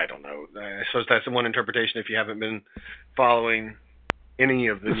 maybe, I don't know. I suppose that's the one interpretation if you haven't been following any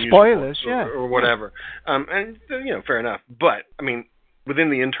of the spoilers, or whatever. And, fair enough. But, I mean, within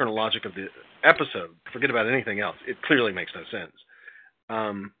the internal logic of the episode, forget about anything else. It clearly makes no sense.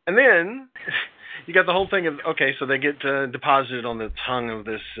 And then you got the whole thing of, so they get deposited on the tongue of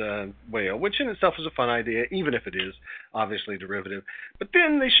this whale, which in itself is a fun idea, even if it is obviously derivative. But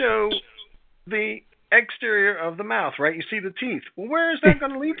then they show the exterior of the mouth, right? You see the teeth. Well, where is that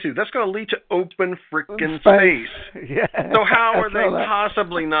going to lead to? That's going to lead to open frickin' space. Yeah. So how are they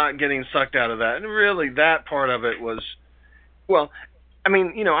possibly not getting sucked out of that? And really, that part of it was, well, I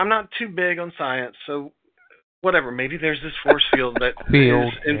mean, I'm not too big on science, so whatever. Maybe there's this force field that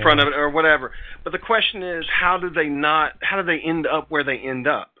is in front of it or whatever. But the question is, how do they end up where they end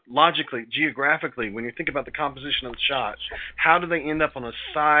up? Logically, geographically, when you think about the composition of the shot, how do they end up on a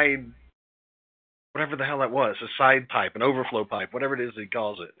side, whatever the hell that was, a side pipe, an overflow pipe, whatever it is he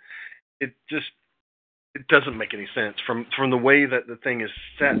calls it. It doesn't make any sense from the way that the thing is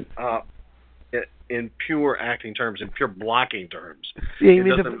set up in pure acting terms, in pure blocking terms. Yeah, you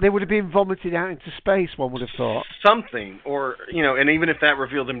mean they would have been vomited out into space, one would have thought. Something, or, and even if that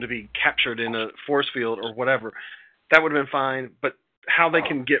revealed them to be captured in a force field or whatever, that would have been fine, but how they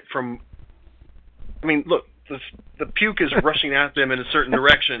can get from, I mean, look, the puke is rushing at them in a certain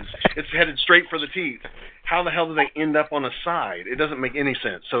direction. It's headed straight for the teeth. How the hell do they end up on a side? It doesn't make any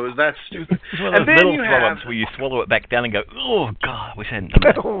sense. So that's stupid. It's one of those little throw-ups where you swallow it back down and go, oh, God, I wish I hadn't done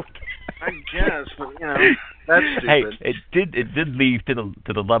that. I guess, but, that's stupid. Hey, it did lead to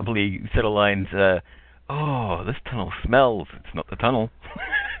the lovely set of lines, this tunnel smells. It's not the tunnel.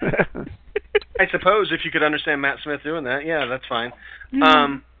 I suppose if you could understand Matt Smith doing that, yeah, that's fine.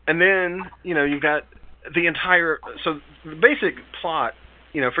 And then, you've got the entire... So the basic plot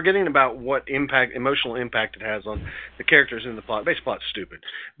forgetting about what emotional impact it has on the characters in the plot. Basic plot's stupid.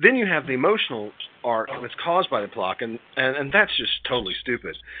 Then you have the emotional arc that's caused by the plot, and that's just totally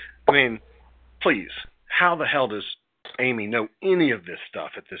stupid. I mean, please, how the hell does Amy know any of this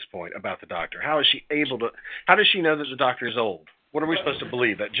stuff at this point about the Doctor? How is she able to? How does she know that the Doctor is old? What are we supposed to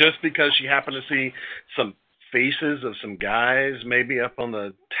believe? That just because she happened to see some faces of some guys maybe up on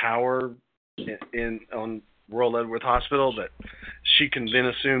the tower on Royal Edward Hospital, that she can then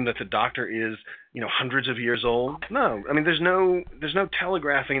assume that the Doctor is, hundreds of years old? No. I mean, there's no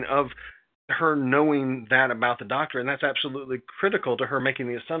telegraphing of her knowing that about the Doctor, and that's absolutely critical to her making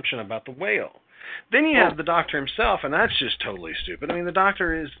the assumption about the whale. Then you have the Doctor himself, and that's just totally stupid. I mean, the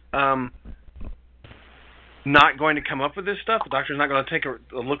Doctor is not going to come up with this stuff. The Doctor's not going to take a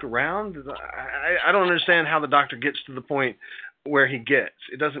look around. I don't understand how the Doctor gets to the point where he gets.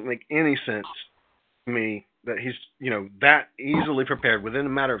 It doesn't make any sense to me that he's, that easily prepared within a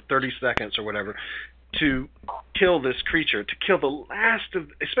matter of 30 seconds or whatever to kill this creature, to kill the last of,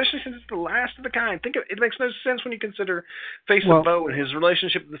 especially since it's the last of the kind. It makes no sense when you consider Face of Bo and his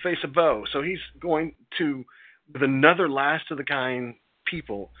relationship with the Face of Bo. So he's going to, with another last of the kind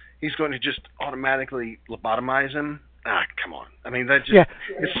people, he's going to just automatically lobotomize him. Come on. I mean, that just,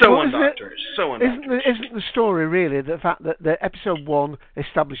 it's so undoctor. It's so undoctor. Isn't the story really the fact that the episode 1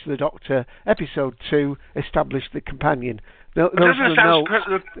 established the Doctor, episode 2 established the companion? That's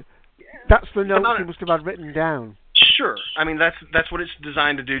the note he must have had written down. Sure. I mean, that's what it's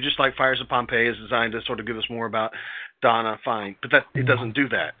designed to do, just like Fires of Pompeii is designed to sort of give us more about Donna, fine. But it doesn't do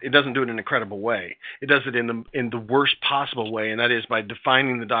that. It doesn't do it in an incredible way. It does it in the worst possible way, and that is by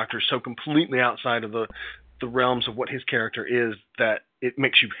defining the Doctor so completely outside of the realms of what his character is that it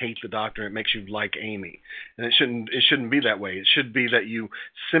makes you hate the Doctor. It makes you like Amy, and it shouldn't be that way. It should be that you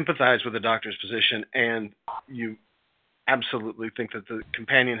sympathize with the Doctor's position and you absolutely think that the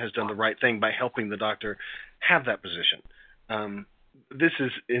companion has done the right thing by helping the Doctor have that position. This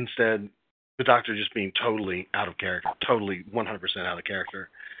is instead the Doctor just being totally out of character, totally 100% out of character.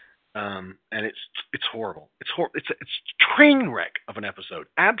 And it's horrible. It's a train wreck of an episode.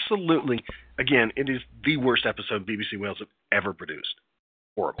 Absolutely. Again, it is the worst episode BBC Wales have ever produced.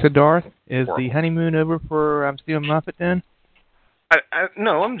 Horrible. So, Darth, is the honeymoon over for Stephen Moffat then?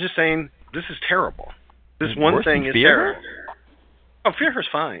 No, I'm just saying this is terrible. This one thing is terrible. Oh, Fearher's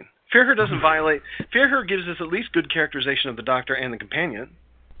fine. Fearher doesn't violate. Fearher gives us at least good characterization of the Doctor and the companion.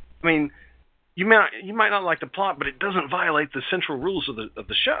 I mean, you might not like the plot, but it doesn't violate the central rules of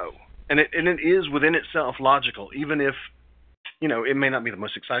the show, and it is within itself logical, even if it may not be the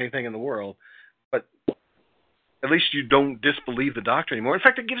most exciting thing in the world, but at least you don't disbelieve the Doctor anymore. In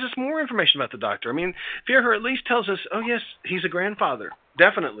fact, it gives us more information about the Doctor. I mean, Fearher at least tells us, oh yes, he's a grandfather,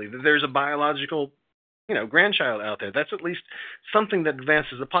 definitely. There's a biological grandchild out there. That's at least something that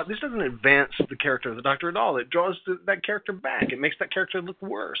advances the plot. This doesn't advance the character of the Doctor at all. It draws that character back. It makes that character look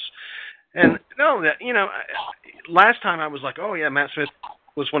worse. And last time I was like, oh yeah, Matt Smith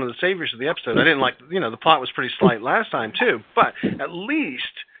was one of the saviors of the episode. I didn't like, the plot was pretty slight last time too, but at least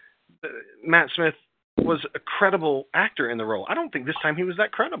Matt Smith was a credible actor in the role. I don't think this time he was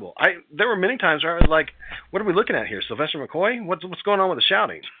that credible. There were many times where I was like, what are we looking at here? Sylvester McCoy? What's going on with the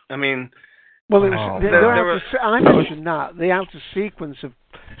shouting? I mean, well, I mentioned that the outer sequence of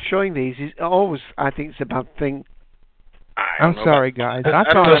showing these is always, I think, it's a bad thing. I'm sorry, guys. I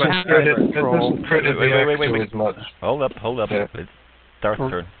thought it doesn't credit the actor as much. Hold up. Yeah. It's Darth's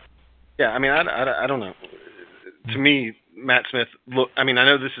turn. Yeah, I mean, I don't know. To me, Matt Smith, I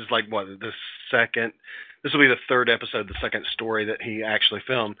know this is like, this will be the third episode, the second story that he actually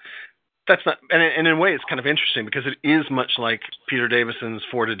filmed. That's not, and in a way, it's kind of interesting because it is much like Peter Davison's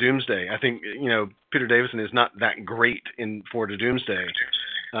Forward to Doomsday. I think, Peter Davison is not that great in Forward to Doomsday.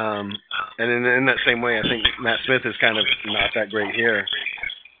 And in that same way, I think Matt Smith is kind of not that great here.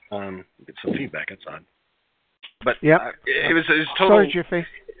 Get some feedback outside. But it was total. Sorry, Jiffy.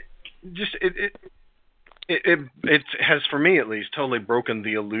 Just it has, for me at least, totally broken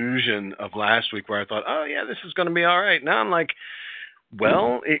the illusion of last week where I thought, oh yeah, this is going to be all right. Now I'm like,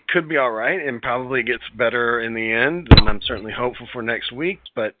 well, it could be all right, and probably gets better in the end, and I'm certainly hopeful for next week.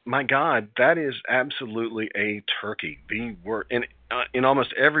 But my God, that is absolutely a turkey. The word in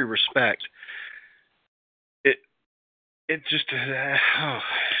almost every respect, it just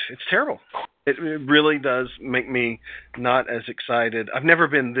it's terrible. It really does make me not as excited. I've never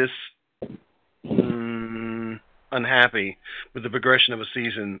been this unhappy with the progression of a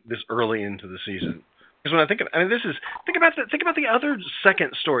season this early into the season. Because when I think about the other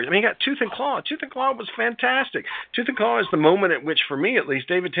second story. I mean, you got Tooth and Claw. Tooth and Claw was fantastic. Tooth and Claw is the moment at which, for me at least,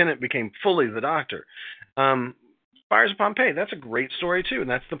 David Tennant became fully the Doctor. Fires of Pompeii, that's a great story too, and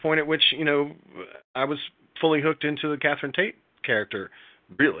that's the point at which, I was fully hooked into the Catherine Tate character,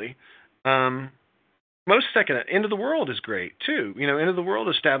 really. Most second, End of the World is great too. End of the World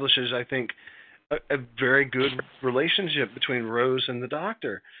establishes, I think, a very good relationship between Rose and the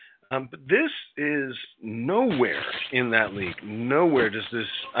Doctor. But this is nowhere in that league. Nowhere does this...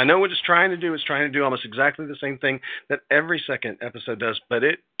 I know what it's trying to do. It's trying to do almost exactly the same thing that every second episode does, but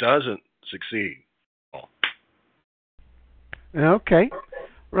it doesn't succeed. Okay.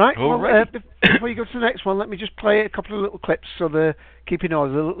 Right. Well, before you go to the next one, let me just play a couple of little clips so they're keeping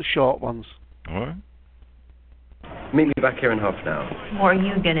order, the little short ones. All right. Meet me back here in half an hour. What are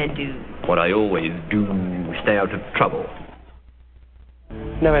you gonna do? What I always do, stay out of trouble.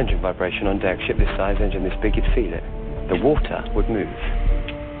 No engine vibration on deck. Ship this size, engine this big, you'd feel it. The water would move.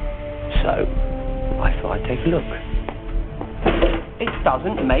 So, I thought I'd take a look. It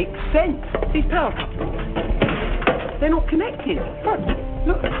doesn't make sense. These power couplings, they're not connected.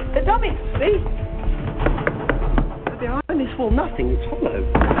 Look, they're dummies, see? But behind this wall, nothing. It's hollow.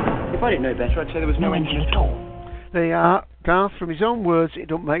 If I didn't know better, I'd say there was no engine at all. They are, Garth, from his own words, it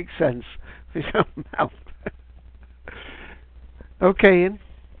don't make sense. His own mouth. Okay, Ian.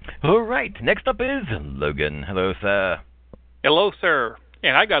 All right. Next up is Logan. Hello, sir. Hello, sir.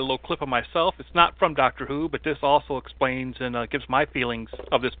 And I got a little clip of myself. It's not from Doctor Who, but this also explains and gives my feelings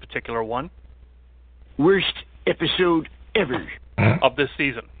of this particular one. Worst episode ever of this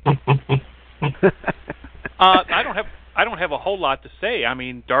season. I don't have a whole lot to say. I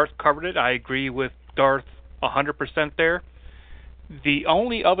mean, Darth covered it. I agree with Darth 100% there. The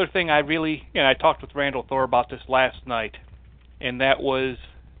only other thing I talked with Randall Thor about this last night, and that was,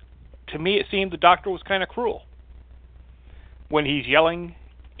 to me, it seemed the Doctor was kind of cruel when he's yelling,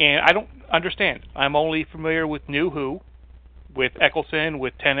 and I don't understand. I'm only familiar with New Who, with Eccleston,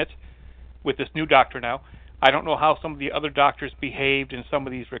 with Tennant, with this new Doctor now. I don't know how some of the other Doctors behaved in some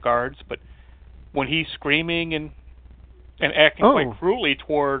of these regards, but when he's screaming and acting quite cruelly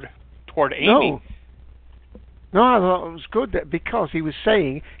toward Amy... No, I thought it was good because he was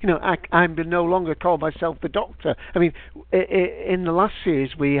saying, I'm no longer call myself the Doctor. I mean, in the last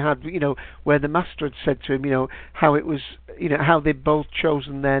series we had, where the Master had said to him, how it was, how they'd both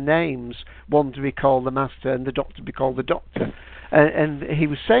chosen their names, one to be called the Master and the Doctor to be called the Doctor. And he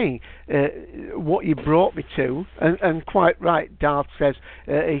was saying, what you brought me to, and quite right, Darth says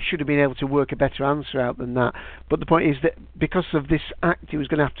he should have been able to work a better answer out than that. But the point is that because of this act he was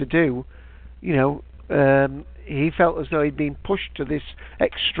going to have to do, he felt as though he'd been pushed to this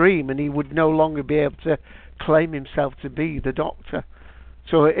extreme and he would no longer be able to claim himself to be the Doctor.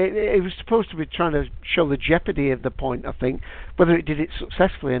 So it was supposed to be trying to show the jeopardy of the point, I think. Whether it did it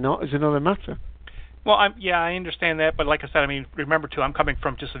successfully or not is another matter. Well, I understand that, but like I said, I mean, remember too, I'm coming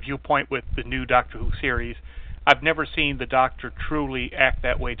from just a viewpoint with the new Doctor Who series. I've never seen the Doctor truly act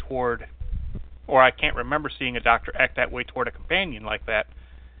that way toward, or I can't remember seeing a Doctor act that way toward a companion like that.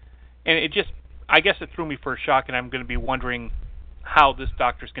 And it just, I guess it threw me for a shock, and I'm going to be wondering how this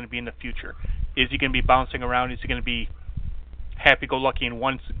Doctor's going to be in the future. Is he going to be bouncing around? Is he going to be happy-go-lucky in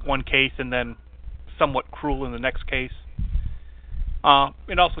one case and then somewhat cruel in the next case?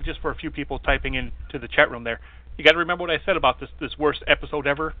 And also, just for a few people typing into the chat room there, you got to remember what I said about this worst episode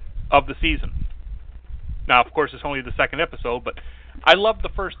ever of the season. Now, of course, it's only the second episode, but I loved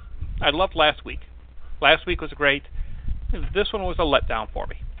last week. Last week was great. This one was a letdown for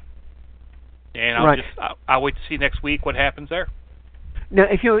me. And I'll wait to see next week what happens there. Now,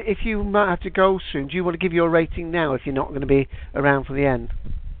 if you might have to go soon, do you want to give your rating now if you're not going to be around for the end?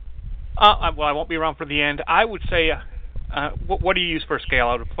 Well, I won't be around for the end. I would say, what do you use for a scale?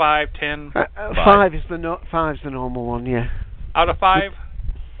 Out of 5, 10? 5 is the normal one, yeah. Out of 5,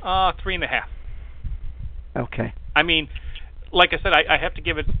 3.5. Okay. I mean, like I said, I have to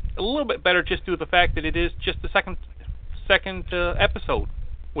give it a little bit better just due to the fact that it is just the second episode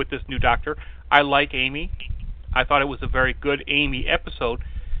with this new Doctor. I like Amy. I thought it was a very good Amy episode,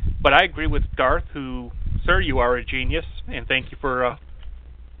 but I agree with Darth, who, sir, you are a genius, and thank you for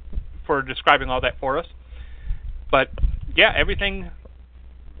describing all that for us. But yeah, everything,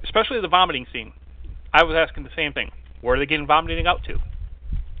 especially the vomiting scene, I was asking the same thing. Where are they getting vomiting out to?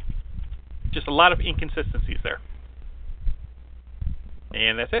 Just a lot of inconsistencies there.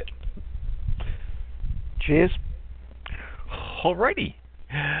 And that's it. Cheers. Alrighty.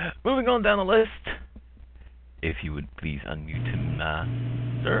 Moving on down the list. If you would please unmute him,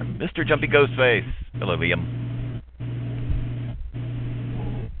 sir. Mr. Jumpy Ghostface. Hello, Liam.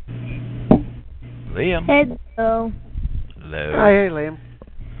 Liam. Hello. Hello. Hi, hey, Liam.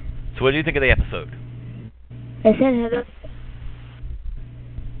 So what do you think of the episode? I said hello.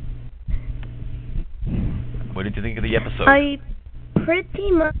 What did you think of the episode? I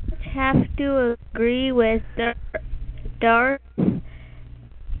pretty much have to agree with Darth.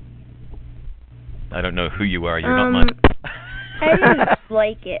 I don't know who you are. You're not mine. I didn't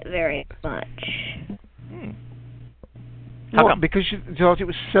like it very much. How What, come? because you thought it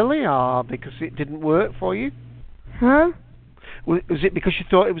was silly, or because it didn't work for you? Huh? Was it because you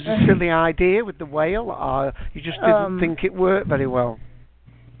thought it was a silly idea with the whale, or you just didn't think it worked very well?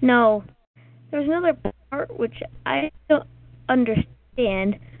 No. There's another part which I don't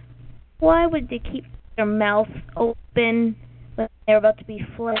understand. Why would they keep their mouth open when they're about to be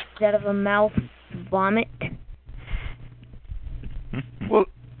flushed out of a mouth vomit? Well,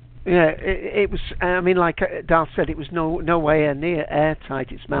 yeah, it was. I mean, like Darth said, it was nowhere near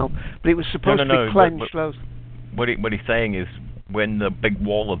airtight, its mouth, but it was supposed to be clenched. What he's saying is, when the big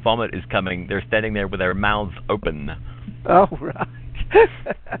wall of vomit is coming, they're standing there with their mouths open. Oh, right.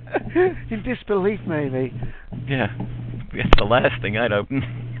 In disbelief, maybe. Yeah, that's the last thing I'd open.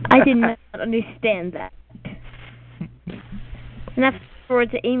 I did not understand that. And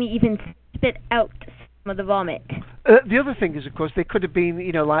afterwards, Amy even spit out some of the vomit. The other thing is, of course, they could have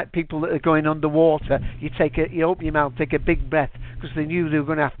been, like people that are going underwater. You open your mouth, take a big breath, because they knew they were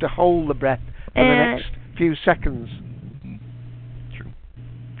going to have to hold the breath for the next few seconds. True.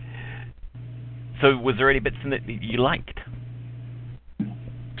 So, was there any bits in it that you liked?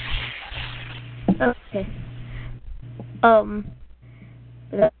 Okay.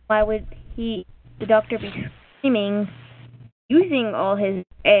 Why would the Doctor be screaming, using all his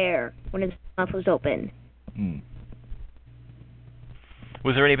air when his mouth was open?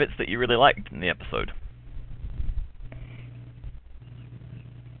 Was there any bits that you really liked in the episode?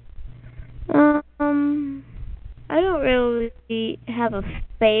 I don't really have a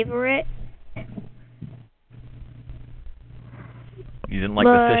favorite. You didn't like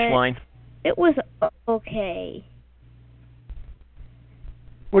the fish line? It was okay.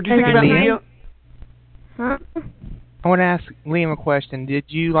 What do you think of Liam? Huh? I want to ask Liam a question. Did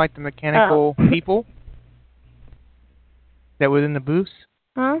you like the mechanical people that were in the booths?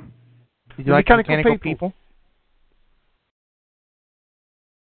 Huh? Did you like the mechanical people?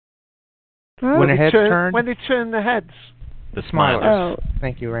 Huh? When their heads turned? When they turned their heads. The smilers. Oh.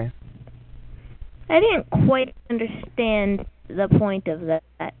 Thank you, Ray. I didn't quite understand the point of that.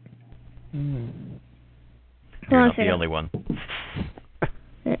 You're not the only one.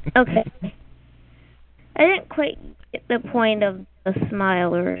 Okay. I didn't quite get the point of the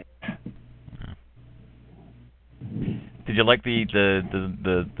smiler. Did you like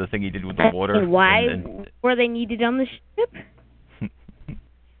the thing he did with the water? Why were they needed on the ship?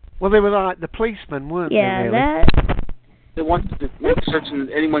 Well, they were like the policemen, weren't they? Really? Yeah, They wanted to make certain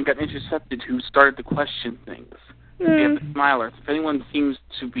that anyone got intercepted who started to question things. They have the smilers. If anyone seems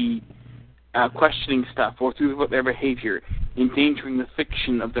to be questioning stuff or through their behavior, endangering the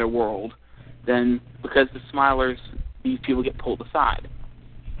fiction of their world, then because the smilers, these people get pulled aside.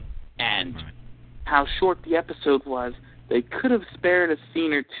 And how short the episode was, they could have spared a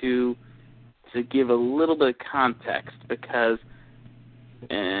scene or two to give a little bit of context, because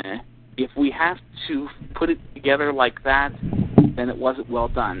if we have to put it together like that, then it wasn't well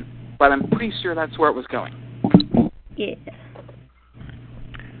done. But I'm pretty sure that's where it was going. Yeah.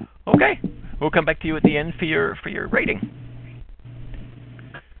 Okay. We'll come back to you at the end for your rating.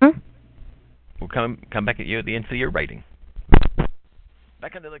 Huh? We'll come back at you at the end for your rating.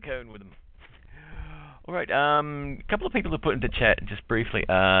 Back under the cone with them. All right. A couple of people have put into chat just briefly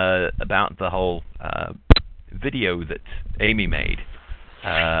about the whole video that Amy made.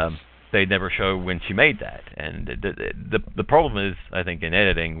 They never show when she made that, and the problem is, I think, in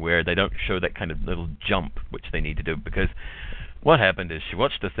editing, where they don't show that kind of little jump which they need to do, because what happened is she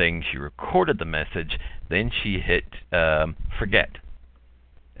watched the thing, she recorded the message, then she hit forget.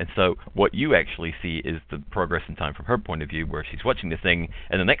 And so what you actually see is the progress in time from her point of view, where she's watching the thing,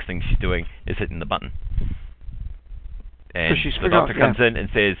 and the next thing she's doing is hitting the button. And so the doctor comes in and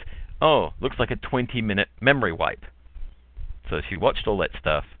says, oh, looks like a 20-minute memory wipe. So she watched all that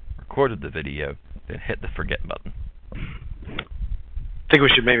stuff, recorded the video, then hit the forget button. I think we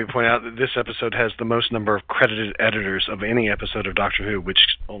should maybe point out that this episode has the most number of credited editors of any episode of Doctor Who, which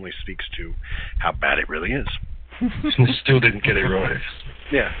only speaks to how bad it really is. Still didn't get it right.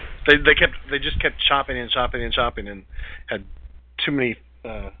 Yeah, they just kept chopping and had too many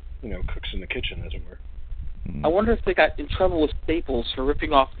cooks in the kitchen, as it were. I wonder if they got in trouble with Staples for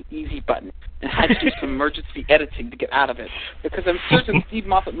ripping off the easy button and had to do some emergency editing to get out of it. Because I'm certain Steve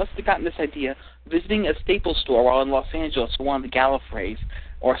Moffat must have gotten this idea visiting a Staples store while in Los Angeles for one of the Gallifreys,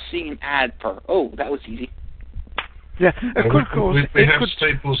 or seeing an ad for, oh, that was easy. Yeah, of course. We have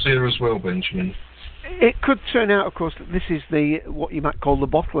Staples here as well, Benjamin. it could turn out, of course, that this is what you might call the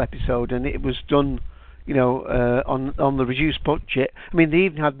bottle episode, and it was done, on the reduced budget. I mean, they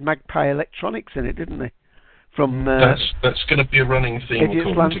even had Magpie Electronics in it, didn't they? From that's going to be a running theme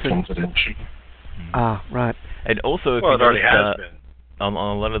according to Confidential. Ah, right. And also, if well, you it already notice, has been. On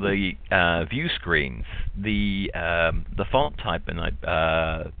a lot of the view screens, the font type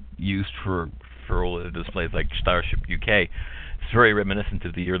used for all the displays like Starship UK, it's very reminiscent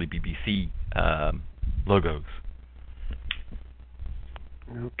of the early BBC logos.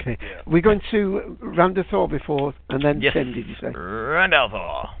 Okay. We're going to Randathor before, and then yes. Tim, did you say?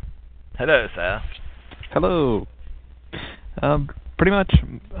 Randathor. Hello, sir. Hello. Pretty much,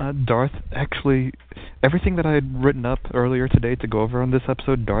 Darth actually, everything that I had written up earlier today to go over on this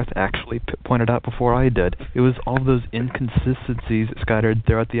episode, Darth actually pointed out before I did. It was all those inconsistencies scattered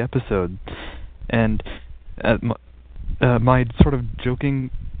throughout the episode. And my sort of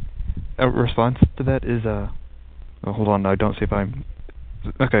joking response to that is, hold on, I don't see if I'm...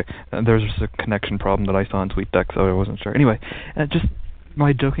 Okay, there's just a connection problem that I saw on TweetDeck, so I wasn't sure. Anyway, just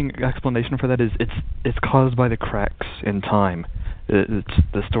my joking explanation for that is it's caused by the cracks in time. It's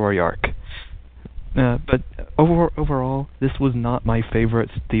the story arc. But overall, this was not my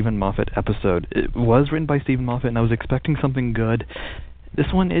favorite Stephen Moffat episode. It was written by Stephen Moffat, and I was expecting something good.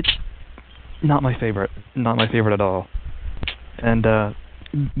 This one, it's not my favorite. Not my favorite at all. And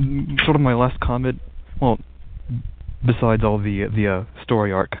sort of my last comment, well, besides all the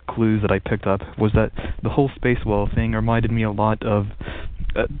story arc clues that I picked up, was that the whole Space Well thing reminded me a lot of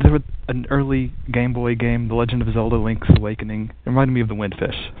there was an early Game Boy game, The Legend of Zelda: Link's Awakening. It reminded me of the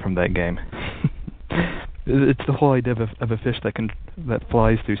Windfish from that game. It's the whole idea of a fish that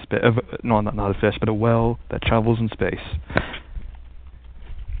flies through space. No, not a fish, but a whale that travels in space.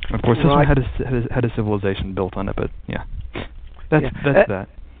 Of course, this one had a civilization built on it, but yeah, that's that.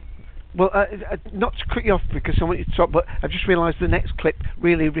 Well, not to cut you off because I want you to talk, but I've just realised the next clip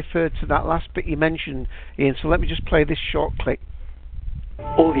really referred to that last bit you mentioned, Ian, so let me just play this short clip.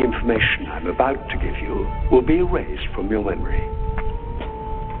 All the information I'm about to give you will be erased from your memory.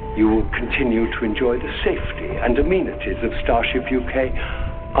 You will continue to enjoy the safety and amenities of Starship UK,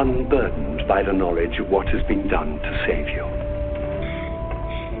 unburdened by the knowledge of what has been done to save you.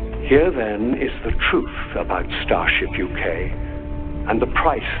 Here then is the truth about Starship UK, and the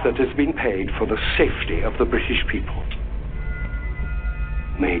price that has been paid for the safety of the British people.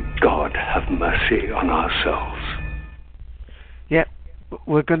 May God have mercy on our souls. Yep,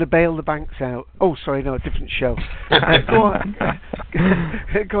 we're going to bail the banks out. Oh, sorry, no, a different show. Go on.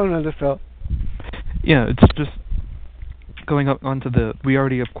 Go on, Randall. Yeah, it's just going up onto we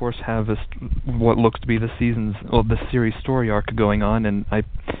already, of course, have what looks to be the series story arc going on, and I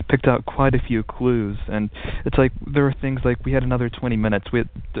picked out quite a few clues, and it's like there were things like we had another 20 minutes.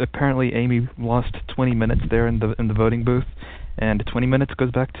 Apparently Amy lost 20 minutes there in the voting booth, and 20 minutes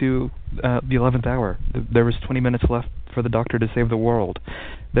goes back to the 11th hour. There was 20 minutes left for the Doctor to save the world.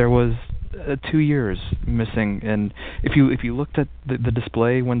 There was 2 years missing, and if you looked at the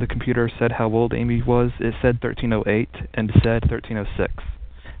display when the computer said how old Amy was, it said 1308 and said 1306.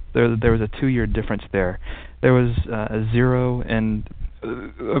 There was a 2-year difference there. There was a 0 and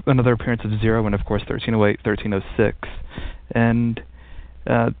another appearance of 0, and of course 1308, 1306, and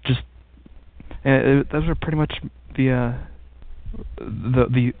those are pretty much the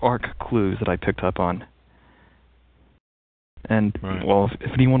arc clues that I picked up on. And, well,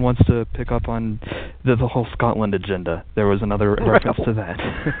 if anyone wants to pick up on the whole Scotland agenda, there was another reference to that.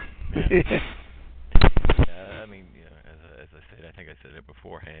 I mean, as I said, I think I said it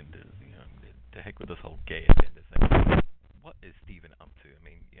beforehand, to heck with this whole gay agenda thing. What is Stephen up to? I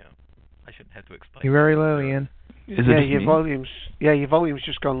mean, I shouldn't have to explain. You're very low, Ian. Your volume's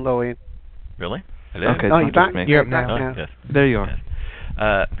just gone low, Ian. Really? Hello? Okay, you're back. You're up now. Yes. There you are.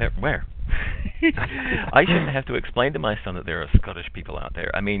 Yes. Where? I shouldn't have to explain to my son that there are Scottish people out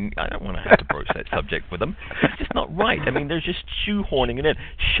there. I mean, I don't want to have to broach that subject with them. It's just not right. I mean, they're just shoehorning it in,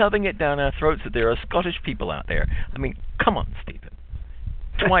 shoving it down our throats that there are Scottish people out there. I mean, come on, Stephen.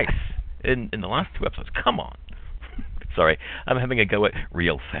 Twice in the last 2 episodes. Come on. Sorry, I'm having a go at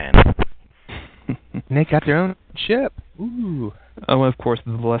real fans. And they got their own ship. Ooh. Oh, of course,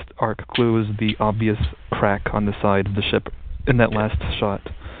 the last arc clue is the obvious crack on the side of the ship in that last shot.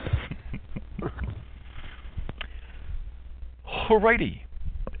 Alrighty.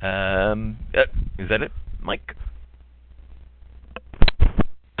 Is that it, Mike?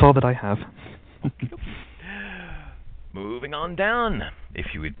 That's all that I have. Moving on down.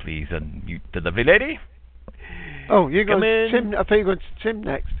 If you would please unmute the lovely lady. Oh, you're going to Tim? I thought you were going to Tim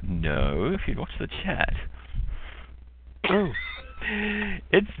next. No, if you'd watch the chat. Oh.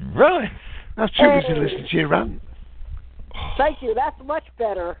 It's Rowan. I was too busy listening to your rant. Thank you. That's much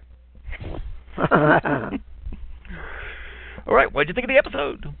better. All right, what did you think of the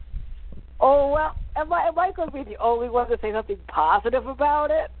episode? Oh, well, am I going to be the only one to say something positive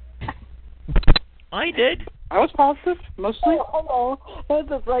about it? I did. I was positive, mostly. Oh, it's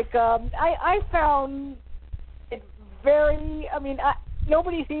just like, I found it very,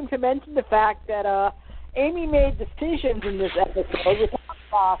 nobody seemed to mention the fact that Amy made decisions in this episode without the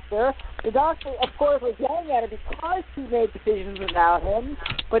doctor. The doctor, of course, was yelling at her because she made decisions without him,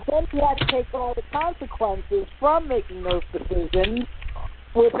 but then he had to take all the consequences from making those decisions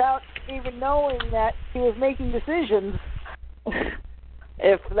without even knowing that he was making decisions,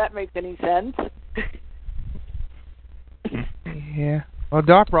 if that makes any sense. Yeah. Well,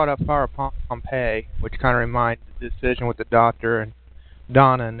 Doc brought up Fire Pompeii, which kind of reminded the decision with the doctor and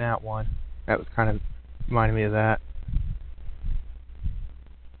Donna in that one. That was kind of reminded me of that.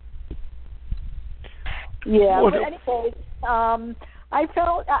 Yeah, but anyways, I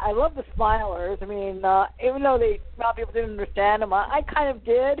love the Smilers. Even though a lot of people didn't understand them, I kind of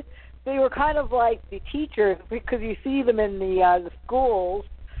did. They were kind of like the teachers, because you see them in the schools,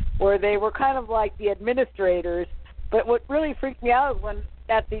 where they were kind of like the administrators. But what really freaked me out is when,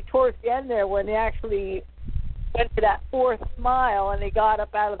 towards the end there, when they actually went to that fourth smile and they got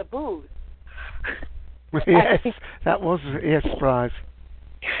up out of the booth. Yes, that was a surprise.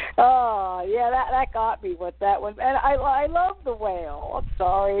 Oh, yeah, that got me with that one. And I love the whale. I'm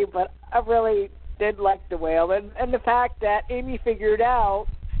sorry, but I really did like the whale. And the fact that Amy figured out,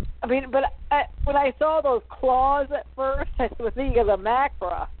 when I saw those claws at first, I was thinking of the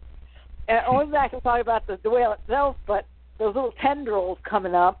macra. And I wasn't actually talking about the whale itself, but those little tendrils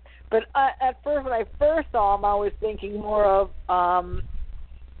coming up. But at first, when I first saw them, I was thinking more of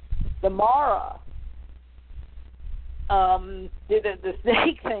the Mara. The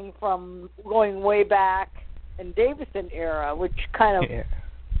snake thing from going way back in Davison era, which kind of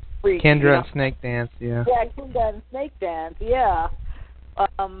freaked me Kendra out. and Snake Dance, yeah. Yeah, Kendra and Snake Dance, yeah. But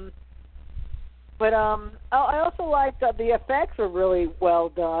I also liked that the effects were really well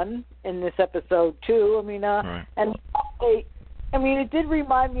done in this episode too. Right. And it did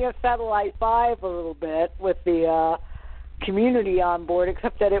remind me of Satellite 5 a little bit with the community on board,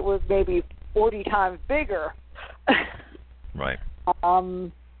 except that it was maybe 40 times bigger. Right. Well, I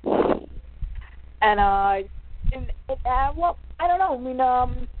don't know.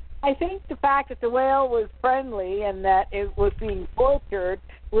 I think the fact that the whale was friendly and that it was being tortured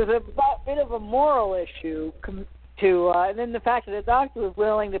was a bit of a moral issue. And then the fact that the doctor was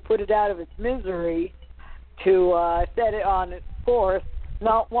willing to put it out of its misery to set it on its course,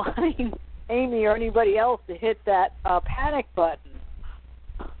 not wanting Amy or anybody else to hit that panic button.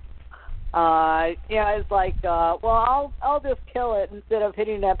 It's like, I'll just kill it instead of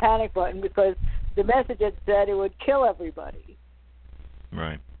hitting that panic button because the message had said it would kill everybody.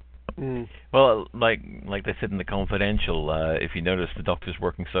 Right. Well, like they said in the Confidential, if you notice the doctor's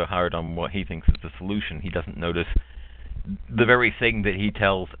working so hard on what he thinks is the solution, he doesn't notice the very thing that he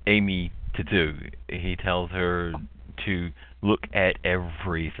tells Amy to do. He tells her to look at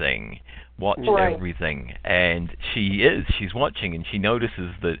everything, watch everything, and she's watching, and she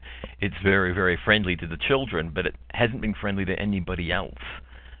notices that it's very, very friendly to the children, but it hasn't been friendly to anybody else.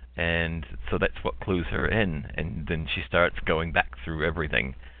 And so that's what clues her in, and then she starts going back through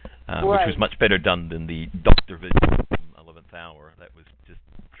everything, which was much better done than the Doctor vision from 11th Hour. That was just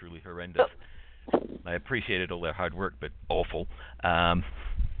truly horrendous. I appreciated all their hard work, but awful. So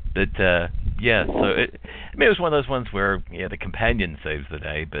it was one of those ones where, the companion saves the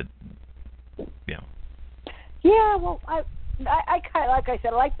day, but, Yeah, well, I kind of, like I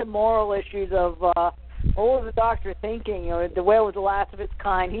said, I like the moral issues of what was the doctor thinking? The whale was the last of its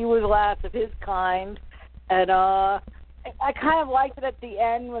kind. He was the last of his kind. And I kind of liked it at the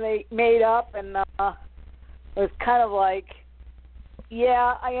end when they made up, and it was kind of like,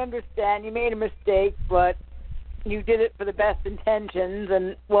 yeah, I understand. You made a mistake, but you did it for the best intentions,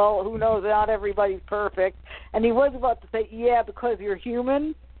 and, well, who knows, not everybody's perfect. And he was about to say, yeah, because you're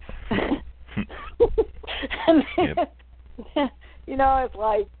human. And it's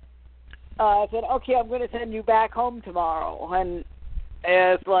like, I said, okay, I'm going to send you back home tomorrow. And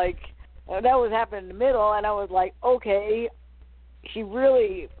it's like, that was happening in the middle, and I was like, okay, she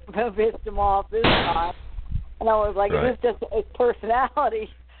really pissed him off this time. And I was like, is this just his personality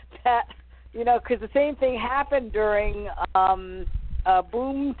that, because the same thing happened during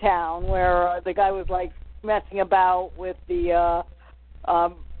Boomtown, where the guy was like messing about with the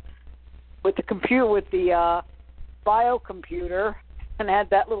computer, with the biocomputer, and had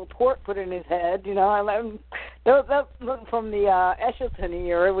that little port put in his head. That was from the Eshelton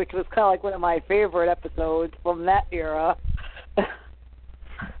era, which was kind of like one of my favorite episodes from that era.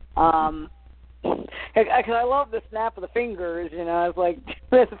 Because I love the snap of the fingers, you know. It's like,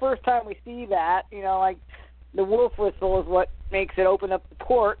 it's the first time we see that, you know, like the wolf whistle is what makes it open up the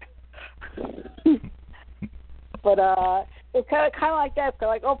port. But it's kind of like that. It's kind of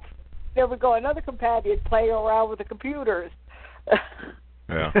like, oh, there we go, another companion playing around with the computers.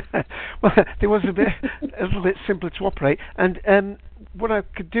 Yeah. Well, it was a little bit simpler to operate. And what I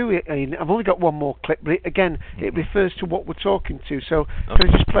could do, I've only got one more clip, but again, it refers to what we're talking to. So can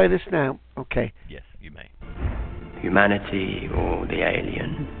I just play this now? Okay. Yes, you may. Humanity or the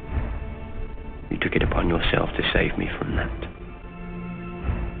alien, you took it upon yourself to save me from that.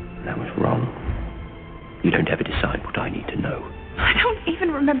 That was wrong. You don't ever decide what I need to know. I don't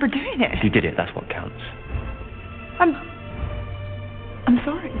even remember doing it. You did it, that's what counts. I'm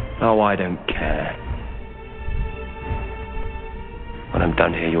sorry. Oh, I don't care. When I'm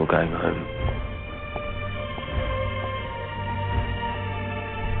done here, you're going home.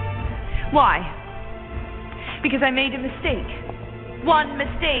 Why? Because I made a mistake. One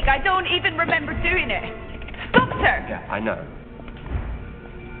mistake. I don't even remember doing it. Doctor! Yeah, I know.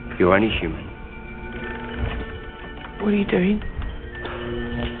 You're only human. What are you doing?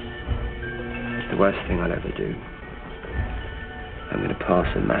 It's the worst thing I'll ever do. I'm going to pass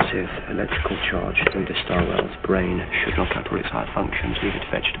a massive electrical charge through the Starwell's brain. Should knock out all its high functions, leave it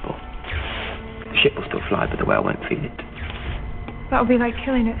vegetable. The ship will still fly, but the whale won't feel it. That would be like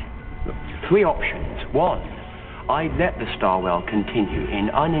killing it. Look, 3 options. 1, I let the Starwell continue in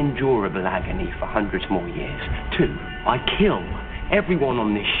unendurable agony for hundreds more years. 2, I kill everyone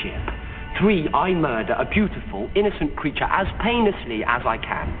on this ship. 3, I murder a beautiful, innocent creature as painlessly as I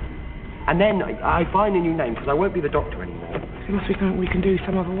can. And then I find a new name, because I won't be the Doctor anymore. There must be something we can do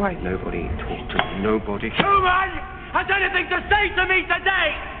some other way. Nobody talk to me. Nobody. Human has anything to say to me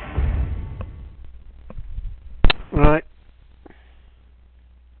today! Right.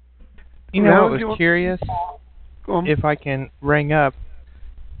 You know what was curious? If I can ring up,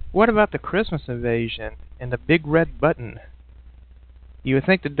 what about the Christmas invasion and the big red button? You would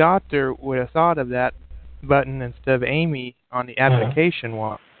think the Doctor would have thought of that button instead of Amy on the application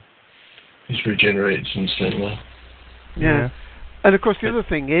one. He's regenerated instantly. Yeah. And of course the other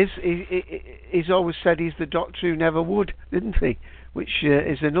thing is, he's always said he's the Doctor who never would, didn't he? Which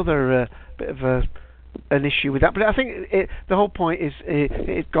is another bit of an issue with that. But I think the whole point is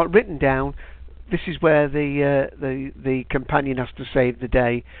it got written down. This is where the companion has to save the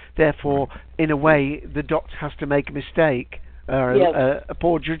day. Therefore, in a way, the Doctor has to make a mistake or a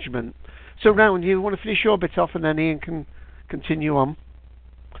poor judgment. So, Rowan, you want to finish your bit off, and then Ian can continue on.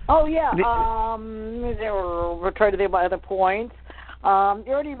 Oh, yeah. We're trying to think about other points. You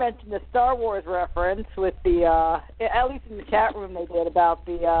already mentioned the Star Wars reference with the, at least in the chat room they did, about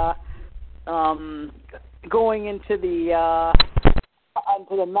the going into the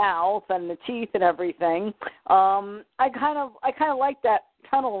mouth and the teeth and everything. I kind of like that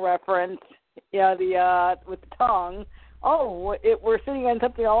tunnel reference. Yeah, the with the tongue. Oh, we're sitting on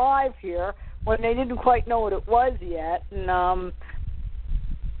something alive here when they didn't quite know what it was yet, and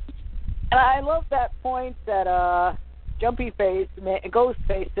I love that point that Jumpy Face, Ghost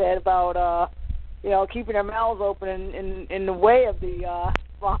Face said about keeping their mouths open in the way of the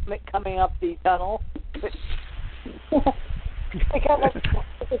vomit coming up the tunnel. It's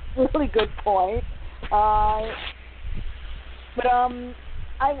a really good point. But I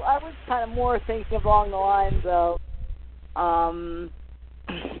was kind of more thinking along the lines of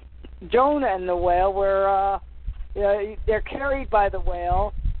Jonah and the whale, where they're carried by the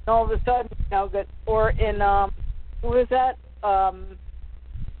whale, and all of a sudden, or in what was that?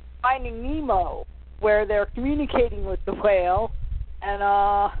 Finding Nemo, where they're communicating with the whale, and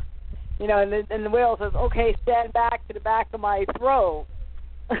and the whale says, "Okay, stand back to the back of my throat."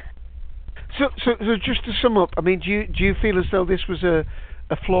 So just to sum up, I mean, do you feel as though this was a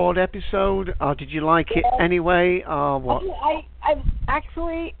flawed episode, or did you like it anyway, or what? I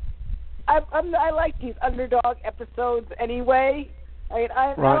like these underdog episodes anyway. I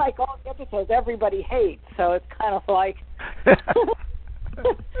like all the episodes everybody hates, so it's kind of like.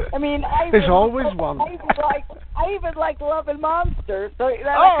 I mean, there's always one. I even like Love and Monsters. So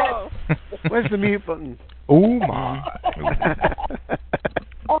where's the mute button? Oh my!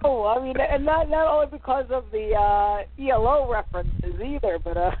 Oh, I mean, and not only because of the ELO references either,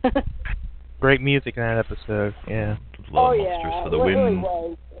 but great music in that episode. Yeah. Love Monsters for the win. Really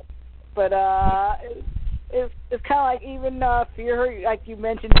was. But it's kind of like even Fear, like you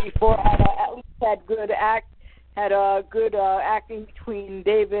mentioned before, at least had good acting between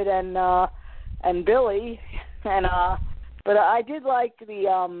David and Billy. And but I did like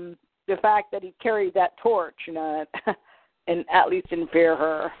the fact that he carried that torch, and at least didn't fear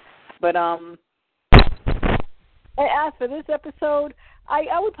her. But as for this episode,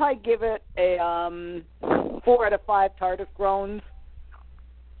 I would probably give it a 4 out of 5 TARDIS groans.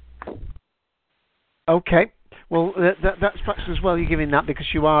 Okay. Well, that's perhaps as well you're giving that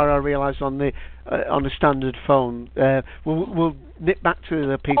because you are, I realise, on the standard phone. We'll nip back to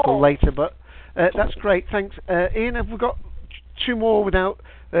the people later, but that's great. Thanks. Ian, have we got 2 more without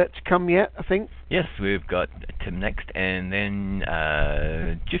to come yet, I think? Yes, we've got Tim next, and then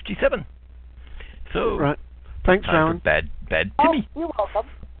 57. So, right. Thanks, Alan. Bad Timmy. You're welcome.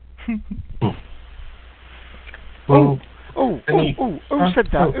 Who said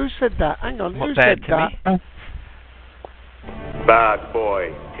that? Who said that? Hang on. Who said that? Bad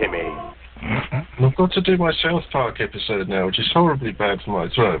boy, Timmy. I've got to do my South Park episode now, which is horribly bad for my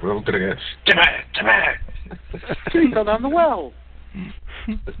throat, but I'm going to go, Timmy! He's gone down the well.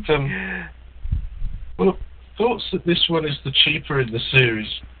 But, well, thoughts that this one is the cheaper in the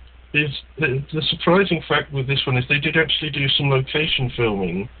series is the surprising fact with this one is they did actually do some location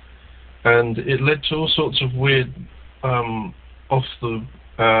filming, and it led to all sorts of weird off the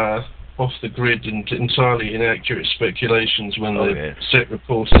grid and entirely inaccurate speculations when the set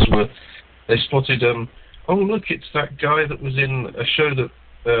reporters they spotted oh look, it's that guy that was in a show that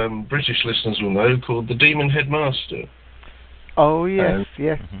British listeners will know called The Demon Headmaster. Oh yes,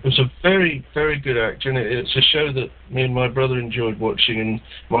 yes. It was a very, very good actor, and it's a show that me and my brother enjoyed watching. And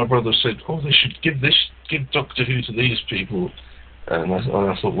my brother said, "Oh, they should give Doctor Who to these people." And I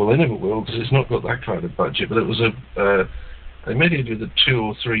thought, well, they never will because it's not got that kind of budget. But it was they made it with a 2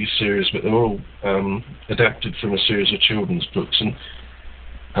 or 3 series, but they were all adapted from a series of children's books. And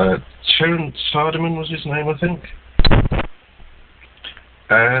Terence Hardiman was his name, I think.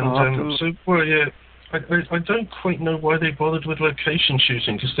 And so, well, yeah. I don't quite know why they bothered with location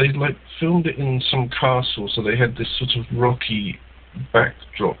shooting, because they filmed it in some castle, so they had this sort of rocky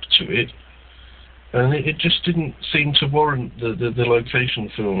backdrop to it, and it just didn't seem to warrant the location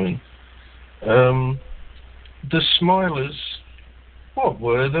filming. The Smilers, what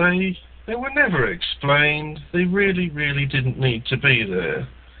were they? They were never explained. They really, really didn't need to be there.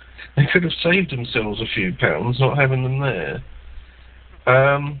 They could have saved themselves a few pounds not having them there.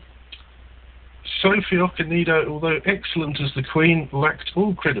 Sophie Okonedo, although excellent as the Queen, lacked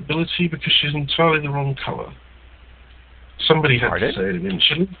all credibility because she's entirely the wrong colour. Somebody had to say it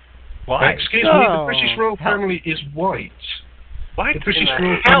eventually. Why? Excuse me, the British royal family is white. What the British in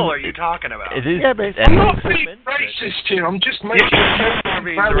the hell are you talking about? I'm not being racist here, I'm just making you're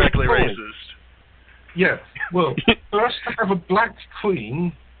being directly racist. Yeah, well, for us to have a black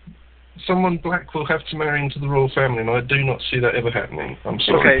queen, someone black will have to marry into the royal family, and I do not see that ever happening. I'm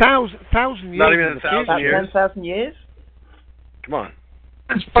sorry. Okay. 1,000 years. Not even 1,000 years. 10,000 years? Come on.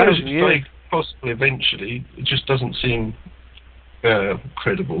 I suppose it's possibly eventually. It just doesn't seem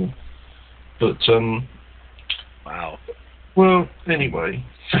credible. But, wow. Well, anyway.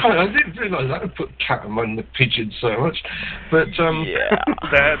 I didn't realise that would put cat among the pigeons so much. But, yeah.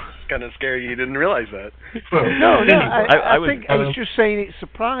 That's kind of scary. You didn't realise that. Well, no, I think I was just saying it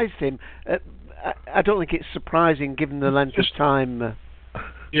surprised him. I don't think it's surprising given the length of time.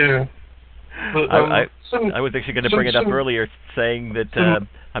 Yeah. But, I was actually going to bring it up earlier, saying that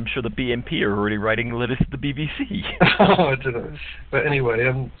I'm sure the BNP are already writing letters to the BBC. I don't know. But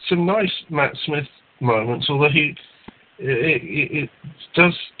anyway, some nice Matt Smith moments, although it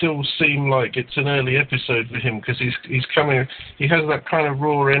does still seem like it's an early episode for him because he has that kind of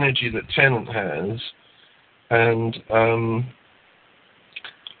raw energy that Tennant has, and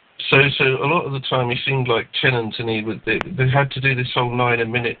so a lot of the time he seemed like Tennant, and they had to do this whole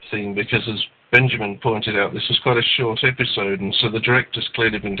 9-a-minute thing because, as Benjamin pointed out, this was quite a short episode, and so the director's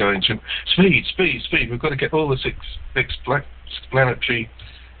clearly been going to speed, we've got to get all this explanatory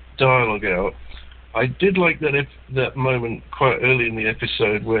dialogue out. I did like that moment quite early in the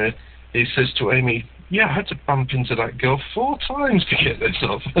episode where he says to Amy, "Yeah, I had to bump into that girl 4 times to get this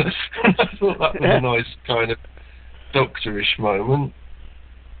off." I thought that was a nice kind of doctorish moment.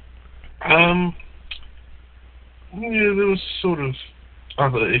 Yeah, there was sort of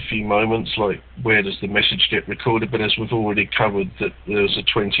other iffy moments, like where does the message get recorded, but as we've already covered, that there's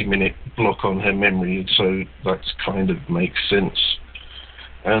a 20-minute block on her memory, so that kind of makes sense.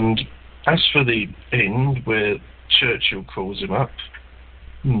 And as for the end, where Churchill calls him up,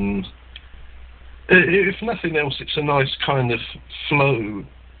 if nothing else, it's a nice kind of flow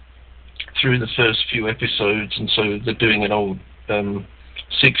through the first few episodes, and so they're doing an old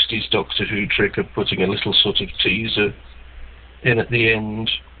 60s Doctor Who trick of putting a little sort of teaser in at the end.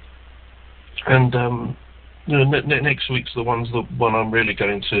 And next week's the one I'm really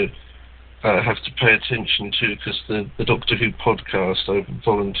going to have to pay attention to, because the Doctor Who podcast, I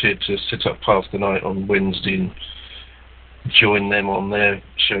volunteered to sit up half the night on Wednesday and join them on their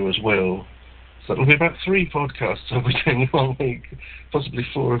show as well. So it'll be about 3 podcasts I'll be doing 1 week, possibly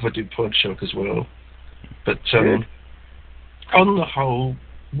 4 if I do Podshock as well. But on the whole,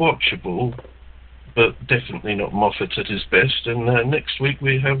 watchable, but definitely not Moffat at his best. And next week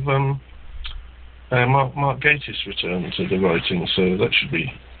we have Mark Gatiss return to the writing, so that should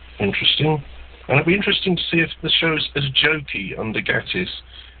be interesting. And it'll be interesting to see if the show's as jokey under Gatiss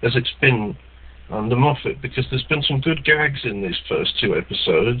as it's been under Moffat, because there's been some good gags in these first 2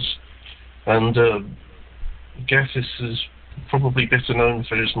 episodes, and Gatiss is probably better known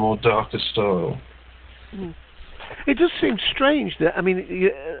for his more darker style. It does seem strange that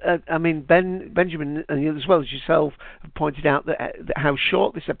Benjamin, as well as yourself, have pointed out that how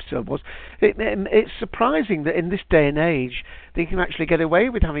short this episode was. It's surprising that in this day and age they can actually get away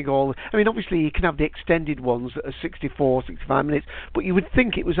with having all. I mean, obviously you can have the extended ones that are 64, 65 minutes, but you would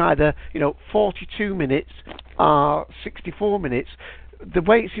think it was either 42 minutes or 64 minutes. The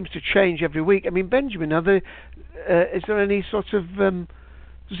way it seems to change every week. I mean, Benjamin, is there any sort of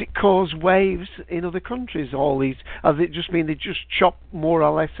does it cause waves in other countries? All these, does it just mean they just chop more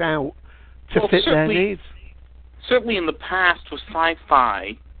or less out to fit their needs? Certainly in the past with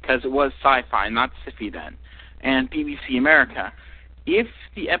Sci-Fi, because it was Sci-Fi, not Sci-Fi then, and BBC America, if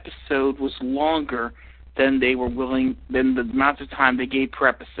the episode was longer than they were willing, than the amount of time they gave per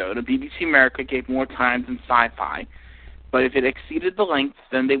episode, BBC America gave more time than Sci-Fi, but if it exceeded the length,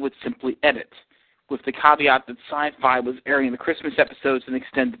 then they would simply edit, with the caveat that Sci-Fi was airing the Christmas episodes in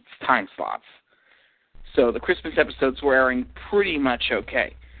extended time slots. So the Christmas episodes were airing pretty much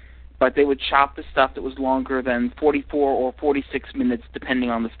okay, but they would chop the stuff that was longer than 44 or 46 minutes, depending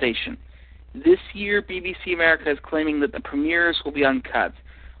on the station. This year, BBC America is claiming that the premieres will be uncut,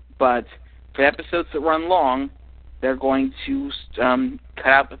 but for episodes that run long, they're going to cut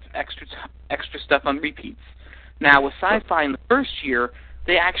out the extra stuff on repeats. Now, with Sci-Fi in the first year,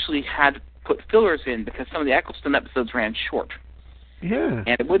 they actually had put fillers in because some of the Eccleston episodes ran short. Yeah.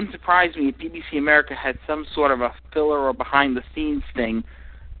 And it wouldn't surprise me if BBC America had some sort of a filler or behind-the-scenes thing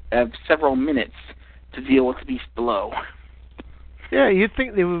of several minutes to deal with the beast below. Yeah, you'd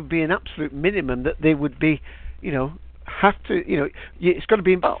think there would be an absolute minimum that they would be, have to, it's got to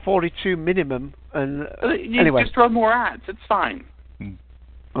be 42 minimum. And anyway, just run more ads. It's fine.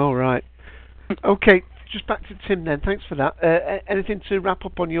 All right. Okay, just back to Tim then. Thanks for that. Anything to wrap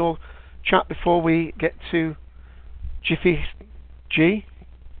up on your chat before we get to Jiffy G?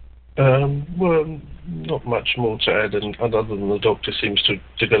 Well, not much more to add, other than the Doctor seems to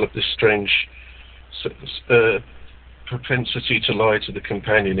develop this strange propensity to lie to the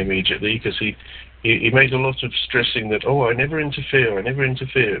companion immediately, because he made a lot of stressing that, I never interfere,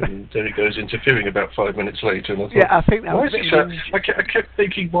 and there he goes interfering about 5 minutes later. And I thought, I think that was I kept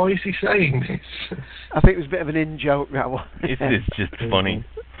thinking, why is he saying this? I think it was a bit of an in-joke, that one. It's just funny.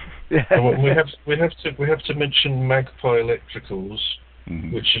 Yeah. And we have to mention Magpie Electricals,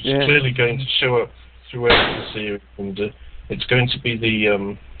 which is clearly going to show up throughout the series, and it's going to be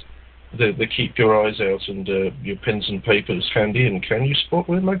the keep your eyes out and your pens and papers handy, and can you spot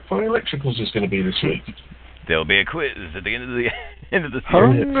where Magpie Electricals is going to be this week? There'll be a quiz at the end of the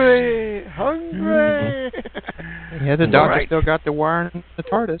series. Hungry. Yeah, the Doctor still got the wire in the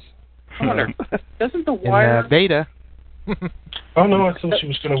TARDIS. Doesn't the wire in Beta? Oh no, I thought she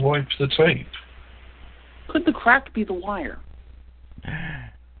was going to wipe the tape. Could the crack be the wire?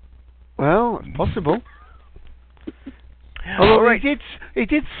 Well, it's possible. Although he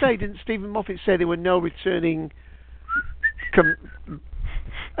did say, didn't Stephen Moffat say there were no returning?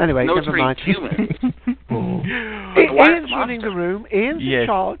 Anyway, no never mind. Ian's running the room. Ian's in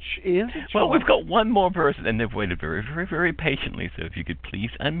charge. Well, we've got one more person, and they've waited very, very, very patiently. So if you could please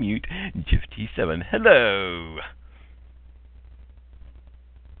unmute Jiff T7. Hello.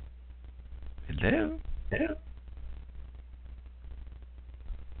 Hello. Yeah.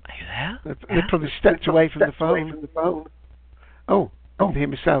 Are you there? They probably stepped away from the phone. Oh, I can hear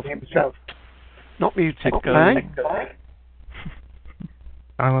myself. Not muted. Bang.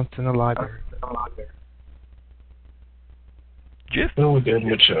 Silence in the library. Jiff? Well, we gave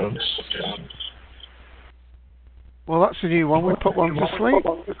him a chance. Well, that's a new one. We put one to sleep.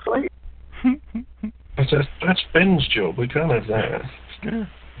 That's Ben's job. We can't have that. Yeah.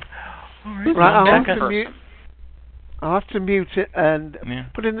 Right, I'll have to mute it and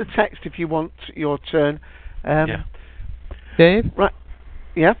put in the text if you want your turn. Dave? Right.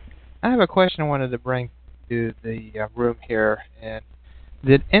 Yeah? I have a question I wanted to bring to the room here, and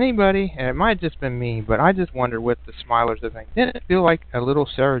Did anybody, and it might have just been me, but I just wonder with the Smilers thing, didn't it feel like a little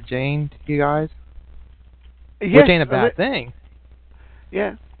Sarah Jane to you guys? Yes, which ain't a bad thing.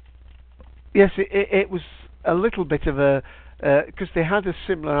 Yeah. Yes, it was a little bit of a... Because they had a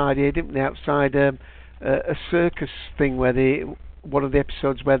similar idea, didn't they, outside a circus thing where one of the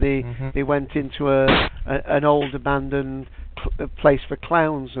episodes where they went into an old abandoned place for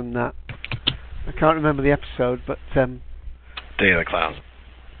clowns and that. I can't remember the episode, but... Day of the Clowns.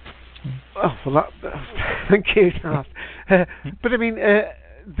 Oh, well, thank you, Darth. But I mean,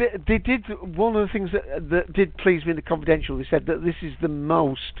 they did one of the things that did please me in the confidential. They said that this is the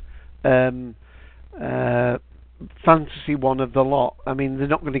most fantasy one of the lot. I mean, they're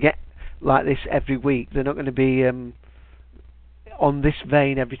not going to get like this every week. They're not going to be on this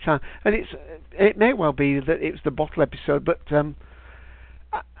vein every time. And it may well be that it was the bottle episode, but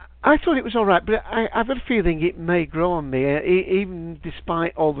I thought it was all right, but I've got a feeling it may grow on me, even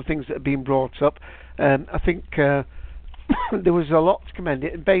despite all the things that have been brought up. I think there was a lot to commend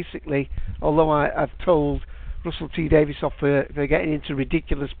it, and basically, although I've told Russell T Davies off for getting into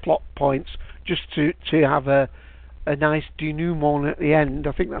ridiculous plot points just to have a nice denouement at the end,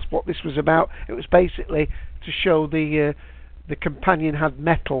 I think that's what this was about. It was basically to show the companion had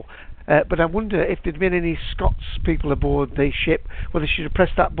mettle. But I wonder if there'd been any Scots people aboard the ship, whether they should have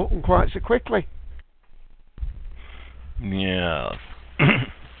pressed that button quite so quickly. Yeah.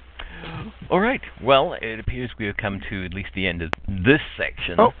 All right. Well, it appears we have come to at least the end of this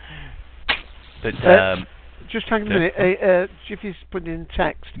section. Oh. But just hang a minute. Jiffy's putting in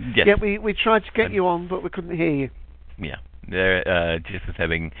text. Yes. Yeah, we tried to get you on, but we couldn't hear you. Yeah. Jiff was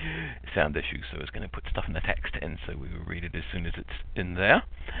having sound issues, so I was going to put stuff in the text, and so we will read it as soon as it's in there.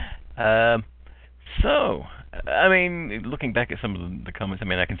 So, I mean, looking back at some of the comments, I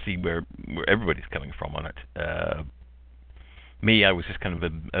mean, I can see where everybody's coming from on it. Me, I was just kind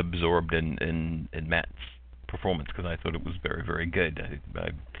of absorbed in Matt's performance because I thought it was very, very good. I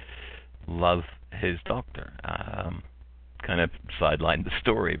love his Doctor. Kind of sidelined the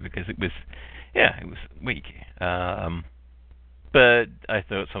story because it was weak. But I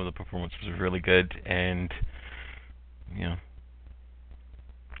thought some of the performance was really good, and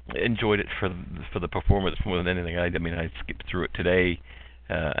enjoyed it for the performance more than anything. I mean, I skipped through it today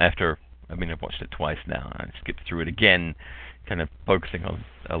after. I mean, I've watched it twice now. I skipped through it again, kind of focusing on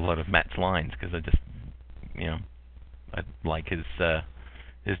a lot of Matt's lines because I just, I like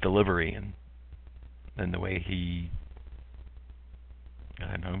his delivery and the way he,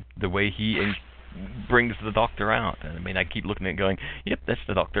 the way he brings the Doctor out. And I mean, I keep looking at it going, yep, that's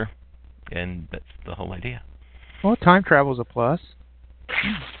the Doctor, and that's the whole idea. Well, time travel's a plus.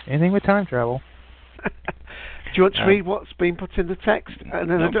 Anything with time travel. Do you want to read what's been put in the text? And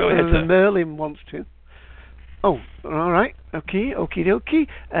then I don't know whether Merlin wants to. Oh, all right. Okay, okie dokie.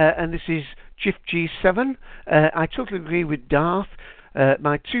 And this is Jiff G7. I totally agree with Darth.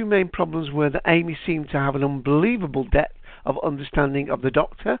 My two main problems were that Amy seemed to have an unbelievable depth of understanding of the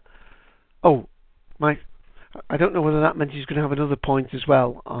Doctor. Oh, I don't know whether that meant he's going to have another point as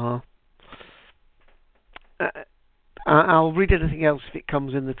well. I'll read anything else if it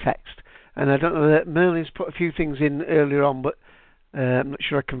comes in the text. And I don't know that Merlin's put a few things in earlier on, but I'm not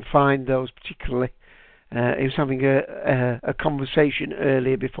sure I can find those particularly. He was having a conversation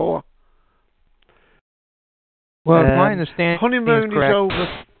earlier before. Well, my understanding honeymoon is correct.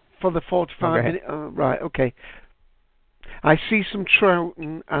 over for the 45 minutes. Oh, right, okay. I see some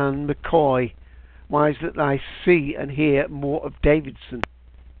Troughton and McCoy. Why is that I see and hear more of Davidson?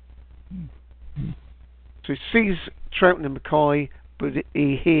 So he sees Troughton and McCoy, but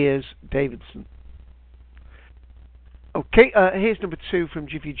he hears Davidson. Okay, here's number 2 from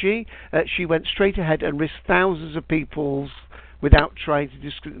Jiffy G. She went straight ahead and risked thousands of people's without trying to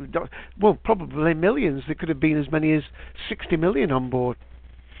discuss. Well, probably millions. There could have been as many as 60 million on board.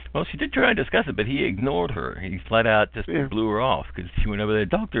 Well, she did try to discuss it, but he ignored her. He flat out just blew her off because she went over there,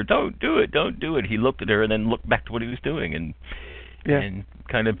 Doctor, don't do it, don't do it. He looked at her and then looked back to what he was doing and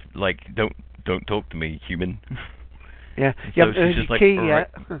kind of like, don't talk to me, human. Yeah, so she's just like, key right.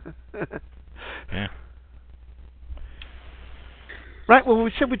 Yeah. Right, well,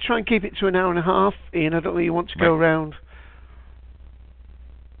 we said we'd try and keep it to an hour and a half. Ian, I don't know if you want to go around.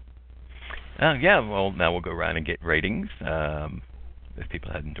 Well, now we'll go around and get ratings, if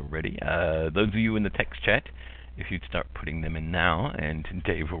people hadn't already. Those of you in the text chat, if you'd start putting them in now, and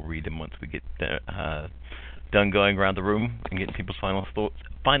Dave will read them once we get done going around the room and getting people's final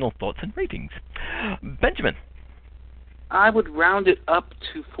thoughts and ratings. Benjamin. I would round it up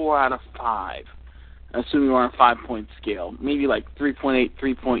to 4 out of 5, assuming we're on a 5-point scale. Maybe like 3.8,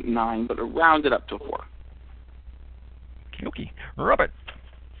 3.9, but round it up to 4. Okay. Robert.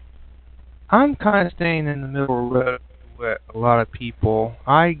 I'm kind of staying in the middle of the road with a lot of people.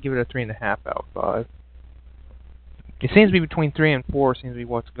 I give it a 3.5 out of 5. It seems to be between 3 and 4. Seems to be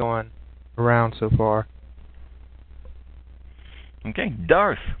what's going around so far. Okay,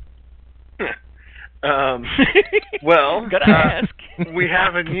 Darth. Well, gotta ask. We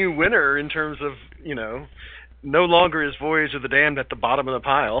have a new winner in terms of, no longer is Voyage of the Damned at the bottom of the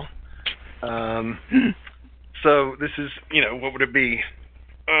pile. So this is, what would it be?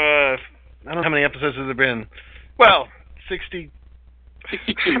 I don't know how many episodes has there been. Well, 62? Is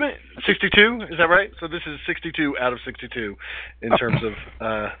that right? So this is 62 out of 62 in terms of,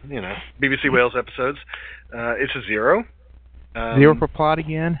 BBC Wales episodes. It's a 0. 0 for plot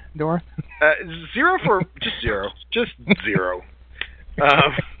again, Dorth? 0 for just 0. Just 0.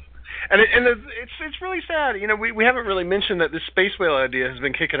 And it's really sad. We haven't really mentioned that this space whale idea has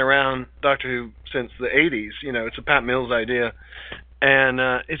been kicking around Doctor Who since the 80s. It's a Pat Mills idea. And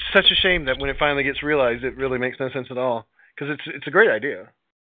it's such a shame that when it finally gets realized, it really makes no sense at all. Because it's a great idea.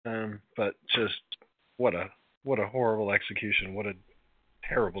 But just what a horrible execution. What a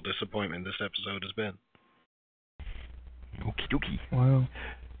terrible disappointment this episode has been. Okie dokie. Wow.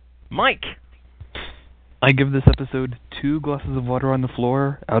 Mike! I give this episode 2 glasses of water on the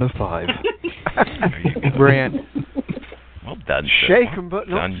floor out of 5. Brilliant. Well done, sir. Shaken but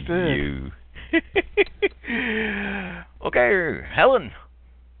not done stirred. You. Okay, Helen.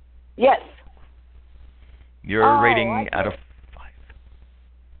 Yes. Your rating out of 5.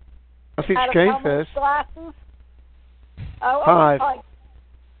 I think Out she of came how many first. glasses? 5.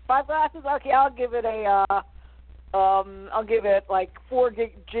 5 glasses? Okay, I'll give it like 4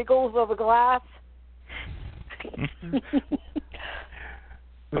 jiggles of a glass.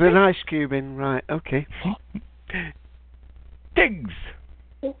 With an ice cube in, right, okay. Tiggs!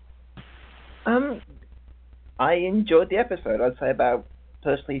 I enjoyed the episode. I'd say about,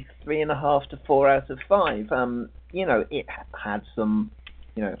 personally, 3.5 to 4 out of 5. It had some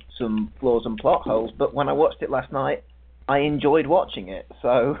flaws and plot holes, but when I watched it last night, I enjoyed watching it,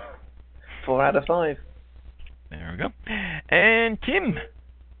 so 4 out of 5. There we go. And Tim?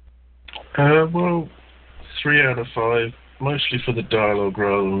 Well, 3 out of 5, mostly for the dialogue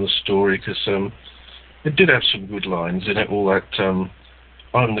rather than the story, because it did have some good lines in it, all that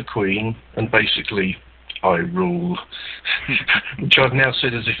I'm the Queen, and basically, I rule, which I've now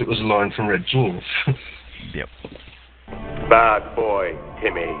said as if it was a line from Red Dwarf. Yep. Bad boy,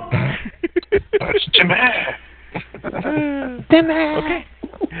 Timmy. That's Timmy! Timmy! Okay.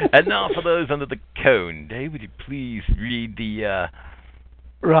 And now for those under the cone. Dave, would you please read the...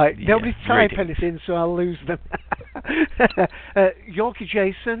 Right, nobody type ratings. anything, so I'll lose them. Yorkie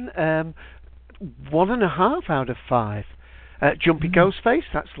Jason, 1.5 out of 5. Jumpy Ghostface,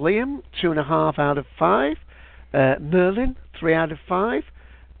 that's Liam, 2.5 out of 5. Merlin, 3 out of 5.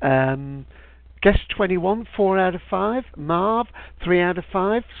 Guest 21, 4 out of 5. Marv, 3 out of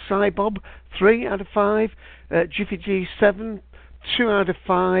 5. Cybob, 3 out of 5. Jiffy G7, 2 out of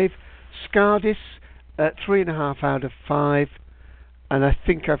 5. Scardis, 3.5 out of 5. And I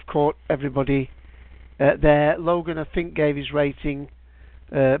think I've caught everybody there. Logan, I think, gave his rating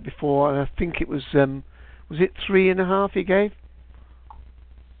before, and I think it was it 3.5 he gave?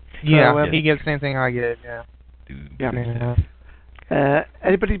 Yeah, so, he gave the same thing I gave, yeah.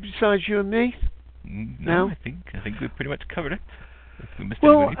 Anybody besides you and me? No, I think we've pretty much covered it. If we missed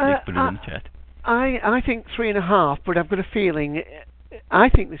Well, anybody, please put it in the chat. I think 3.5, but I've got a feeling... I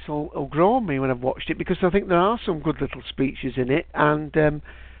think this will grow on me when I've watched it, because I think there are some good little speeches in it, and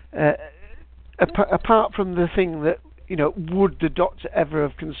apart from the thing that, would the Doctor ever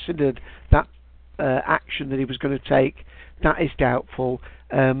have considered that action that he was going to take, that is doubtful.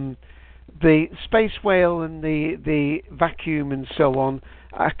 The space whale and the vacuum and so on,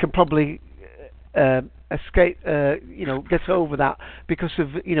 I can probably escape, get over that, because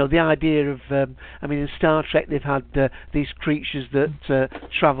of the idea of in Star Trek they've had these creatures that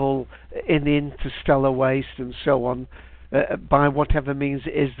travel in the interstellar waste and so on by whatever means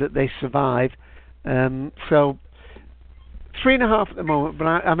it is that they survive. So 3.5 at the moment, but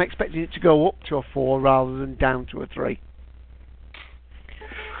I'm expecting it to go up to a 4 rather than down to a 3.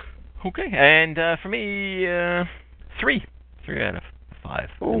 Okay, and for me, 3 out of 5,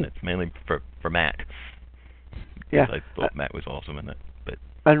 and it's mainly for Matt. Yeah, I thought Matt was awesome in it. But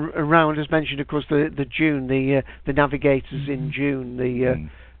and Round has mentioned, of course, the June, the navigators in June, the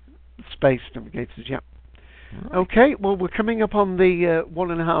space navigators. Yeah. Right. Okay, well, we're coming up on the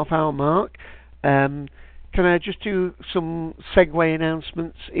 1.5 hour mark. Can I just do some segue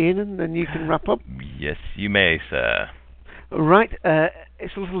announcements, Ian, and then you can wrap up? Yes, you may, sir. Right,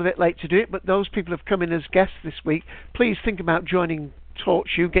 it's a little bit late to do it, but those people who have come in as guests this week, please think about joining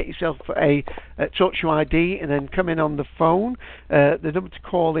TalkShoe, get yourself a TalkShoe ID and then come in on the phone. The number to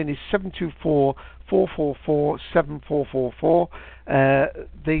call in is 724-444-7444.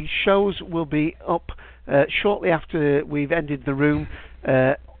 The shows will be up shortly after we've ended the room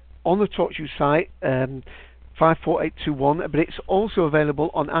on the TalkShoe site, 54821, but it's also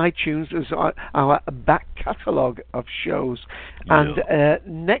available on iTunes as our back catalogue of shows. And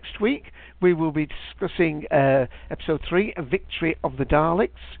next week we will be discussing episode 3, Victory of the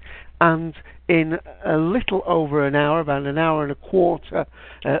Daleks, and in a little over an hour, about an hour and a quarter,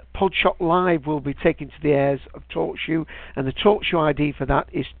 Podshot Live will be taken to the airs of TalkShoe, and the TalkShoe ID for that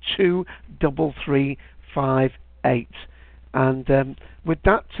is 23358. And with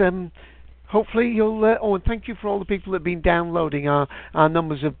that, hopefully you'll... and thank you for all the people that have been downloading. Our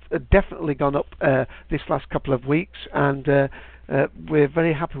numbers have definitely gone up this last couple of weeks, and we're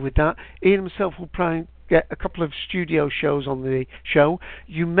very happy with that. Ian himself will probably get a couple of studio shows on the show.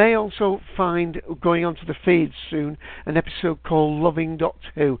 You may also find, going onto the feeds soon, an episode called Loving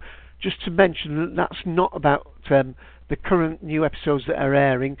Doctor Who. Just to mention that that's not about the current new episodes that are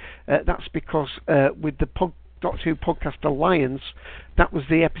airing. That's because with the Doctor Who Podcast Alliance, that was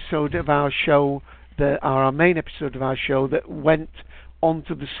the episode of our show, our main episode of our show that went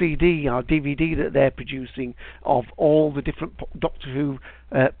onto the CD, our DVD that they're producing, of all the different Doctor Who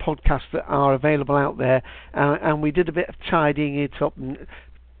podcasts that are available out there, and we did a bit of tidying it up and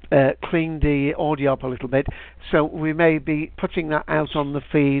cleaned the audio up a little bit, so we may be putting that out on the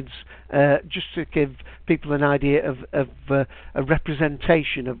feeds just to give people an idea of a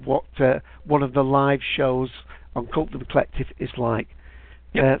representation of what one of the live shows on Cult of the Collective is like.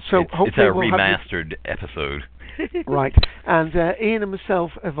 So it's a remastered episode. Right, and Ian and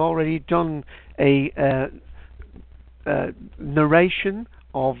myself have already done a narration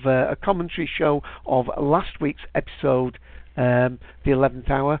of a commentary show of last week's episode, the 11th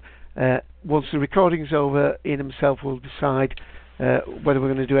hour. Once the recording's over, Ian and myself will decide whether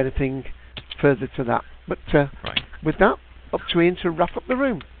we're going to do anything further to that. But with that, up to Ian to wrap up the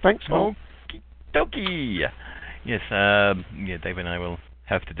room. Thanks, all. Okie dokie. Yes, Dave and I will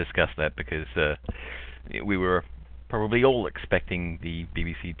have to discuss that, because we were probably all expecting the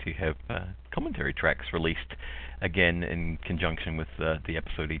BBC to have commentary tracks released again in conjunction with the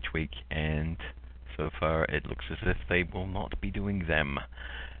episode each week, and so far it looks as if they will not be doing them.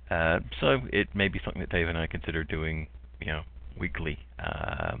 So it may be something that Dave and I consider doing, weekly,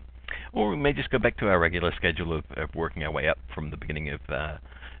 or we may just go back to our regular schedule of working our way up from the beginning of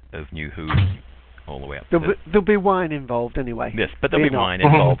New Who all the way up. There'll be wine involved anyway. Yes, but there'll be wine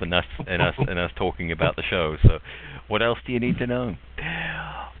involved in us talking about the show. So, what else do you need to know?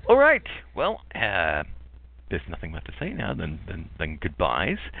 All right. Well, there's nothing left to say now than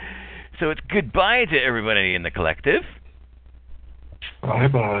goodbyes. So it's goodbye to everybody in the collective. Bye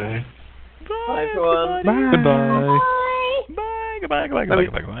bye. Bye everyone. Bye. Goodbye. Bye. Goodbye.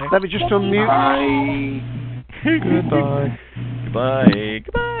 Goodbye. Let me just unmute. Goodbye.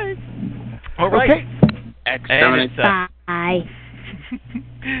 Goodbye. All right. Okay. Excellent. Bye.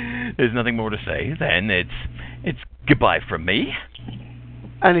 There's nothing more to say. Then it's goodbye from me.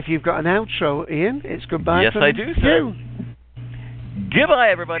 And if you've got an outro, Ian, it's goodbye. Yes, from I do, sir. you. Goodbye,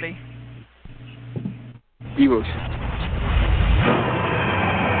 everybody. You.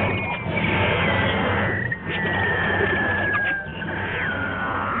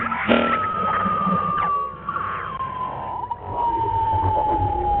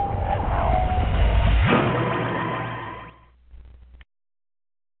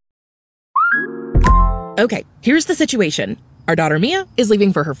 Okay, here's the situation. Our daughter Mia is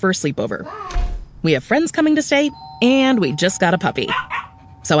leaving for her first sleepover. We have friends coming to stay, and we just got a puppy.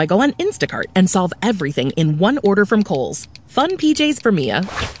 So I go on Instacart and solve everything in one order from Kohl's. Fun PJs for Mia.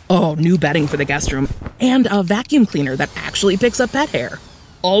 Oh, new bedding for the guest room. And a vacuum cleaner that actually picks up pet hair.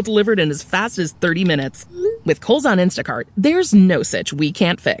 All delivered in as fast as 30 minutes. With Kohl's on Instacart, there's no such we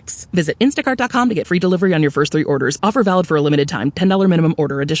can't fix. Visit instacart.com to get free delivery on your first 3 orders. Offer valid for a limited time. $10 minimum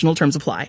order. Additional terms apply.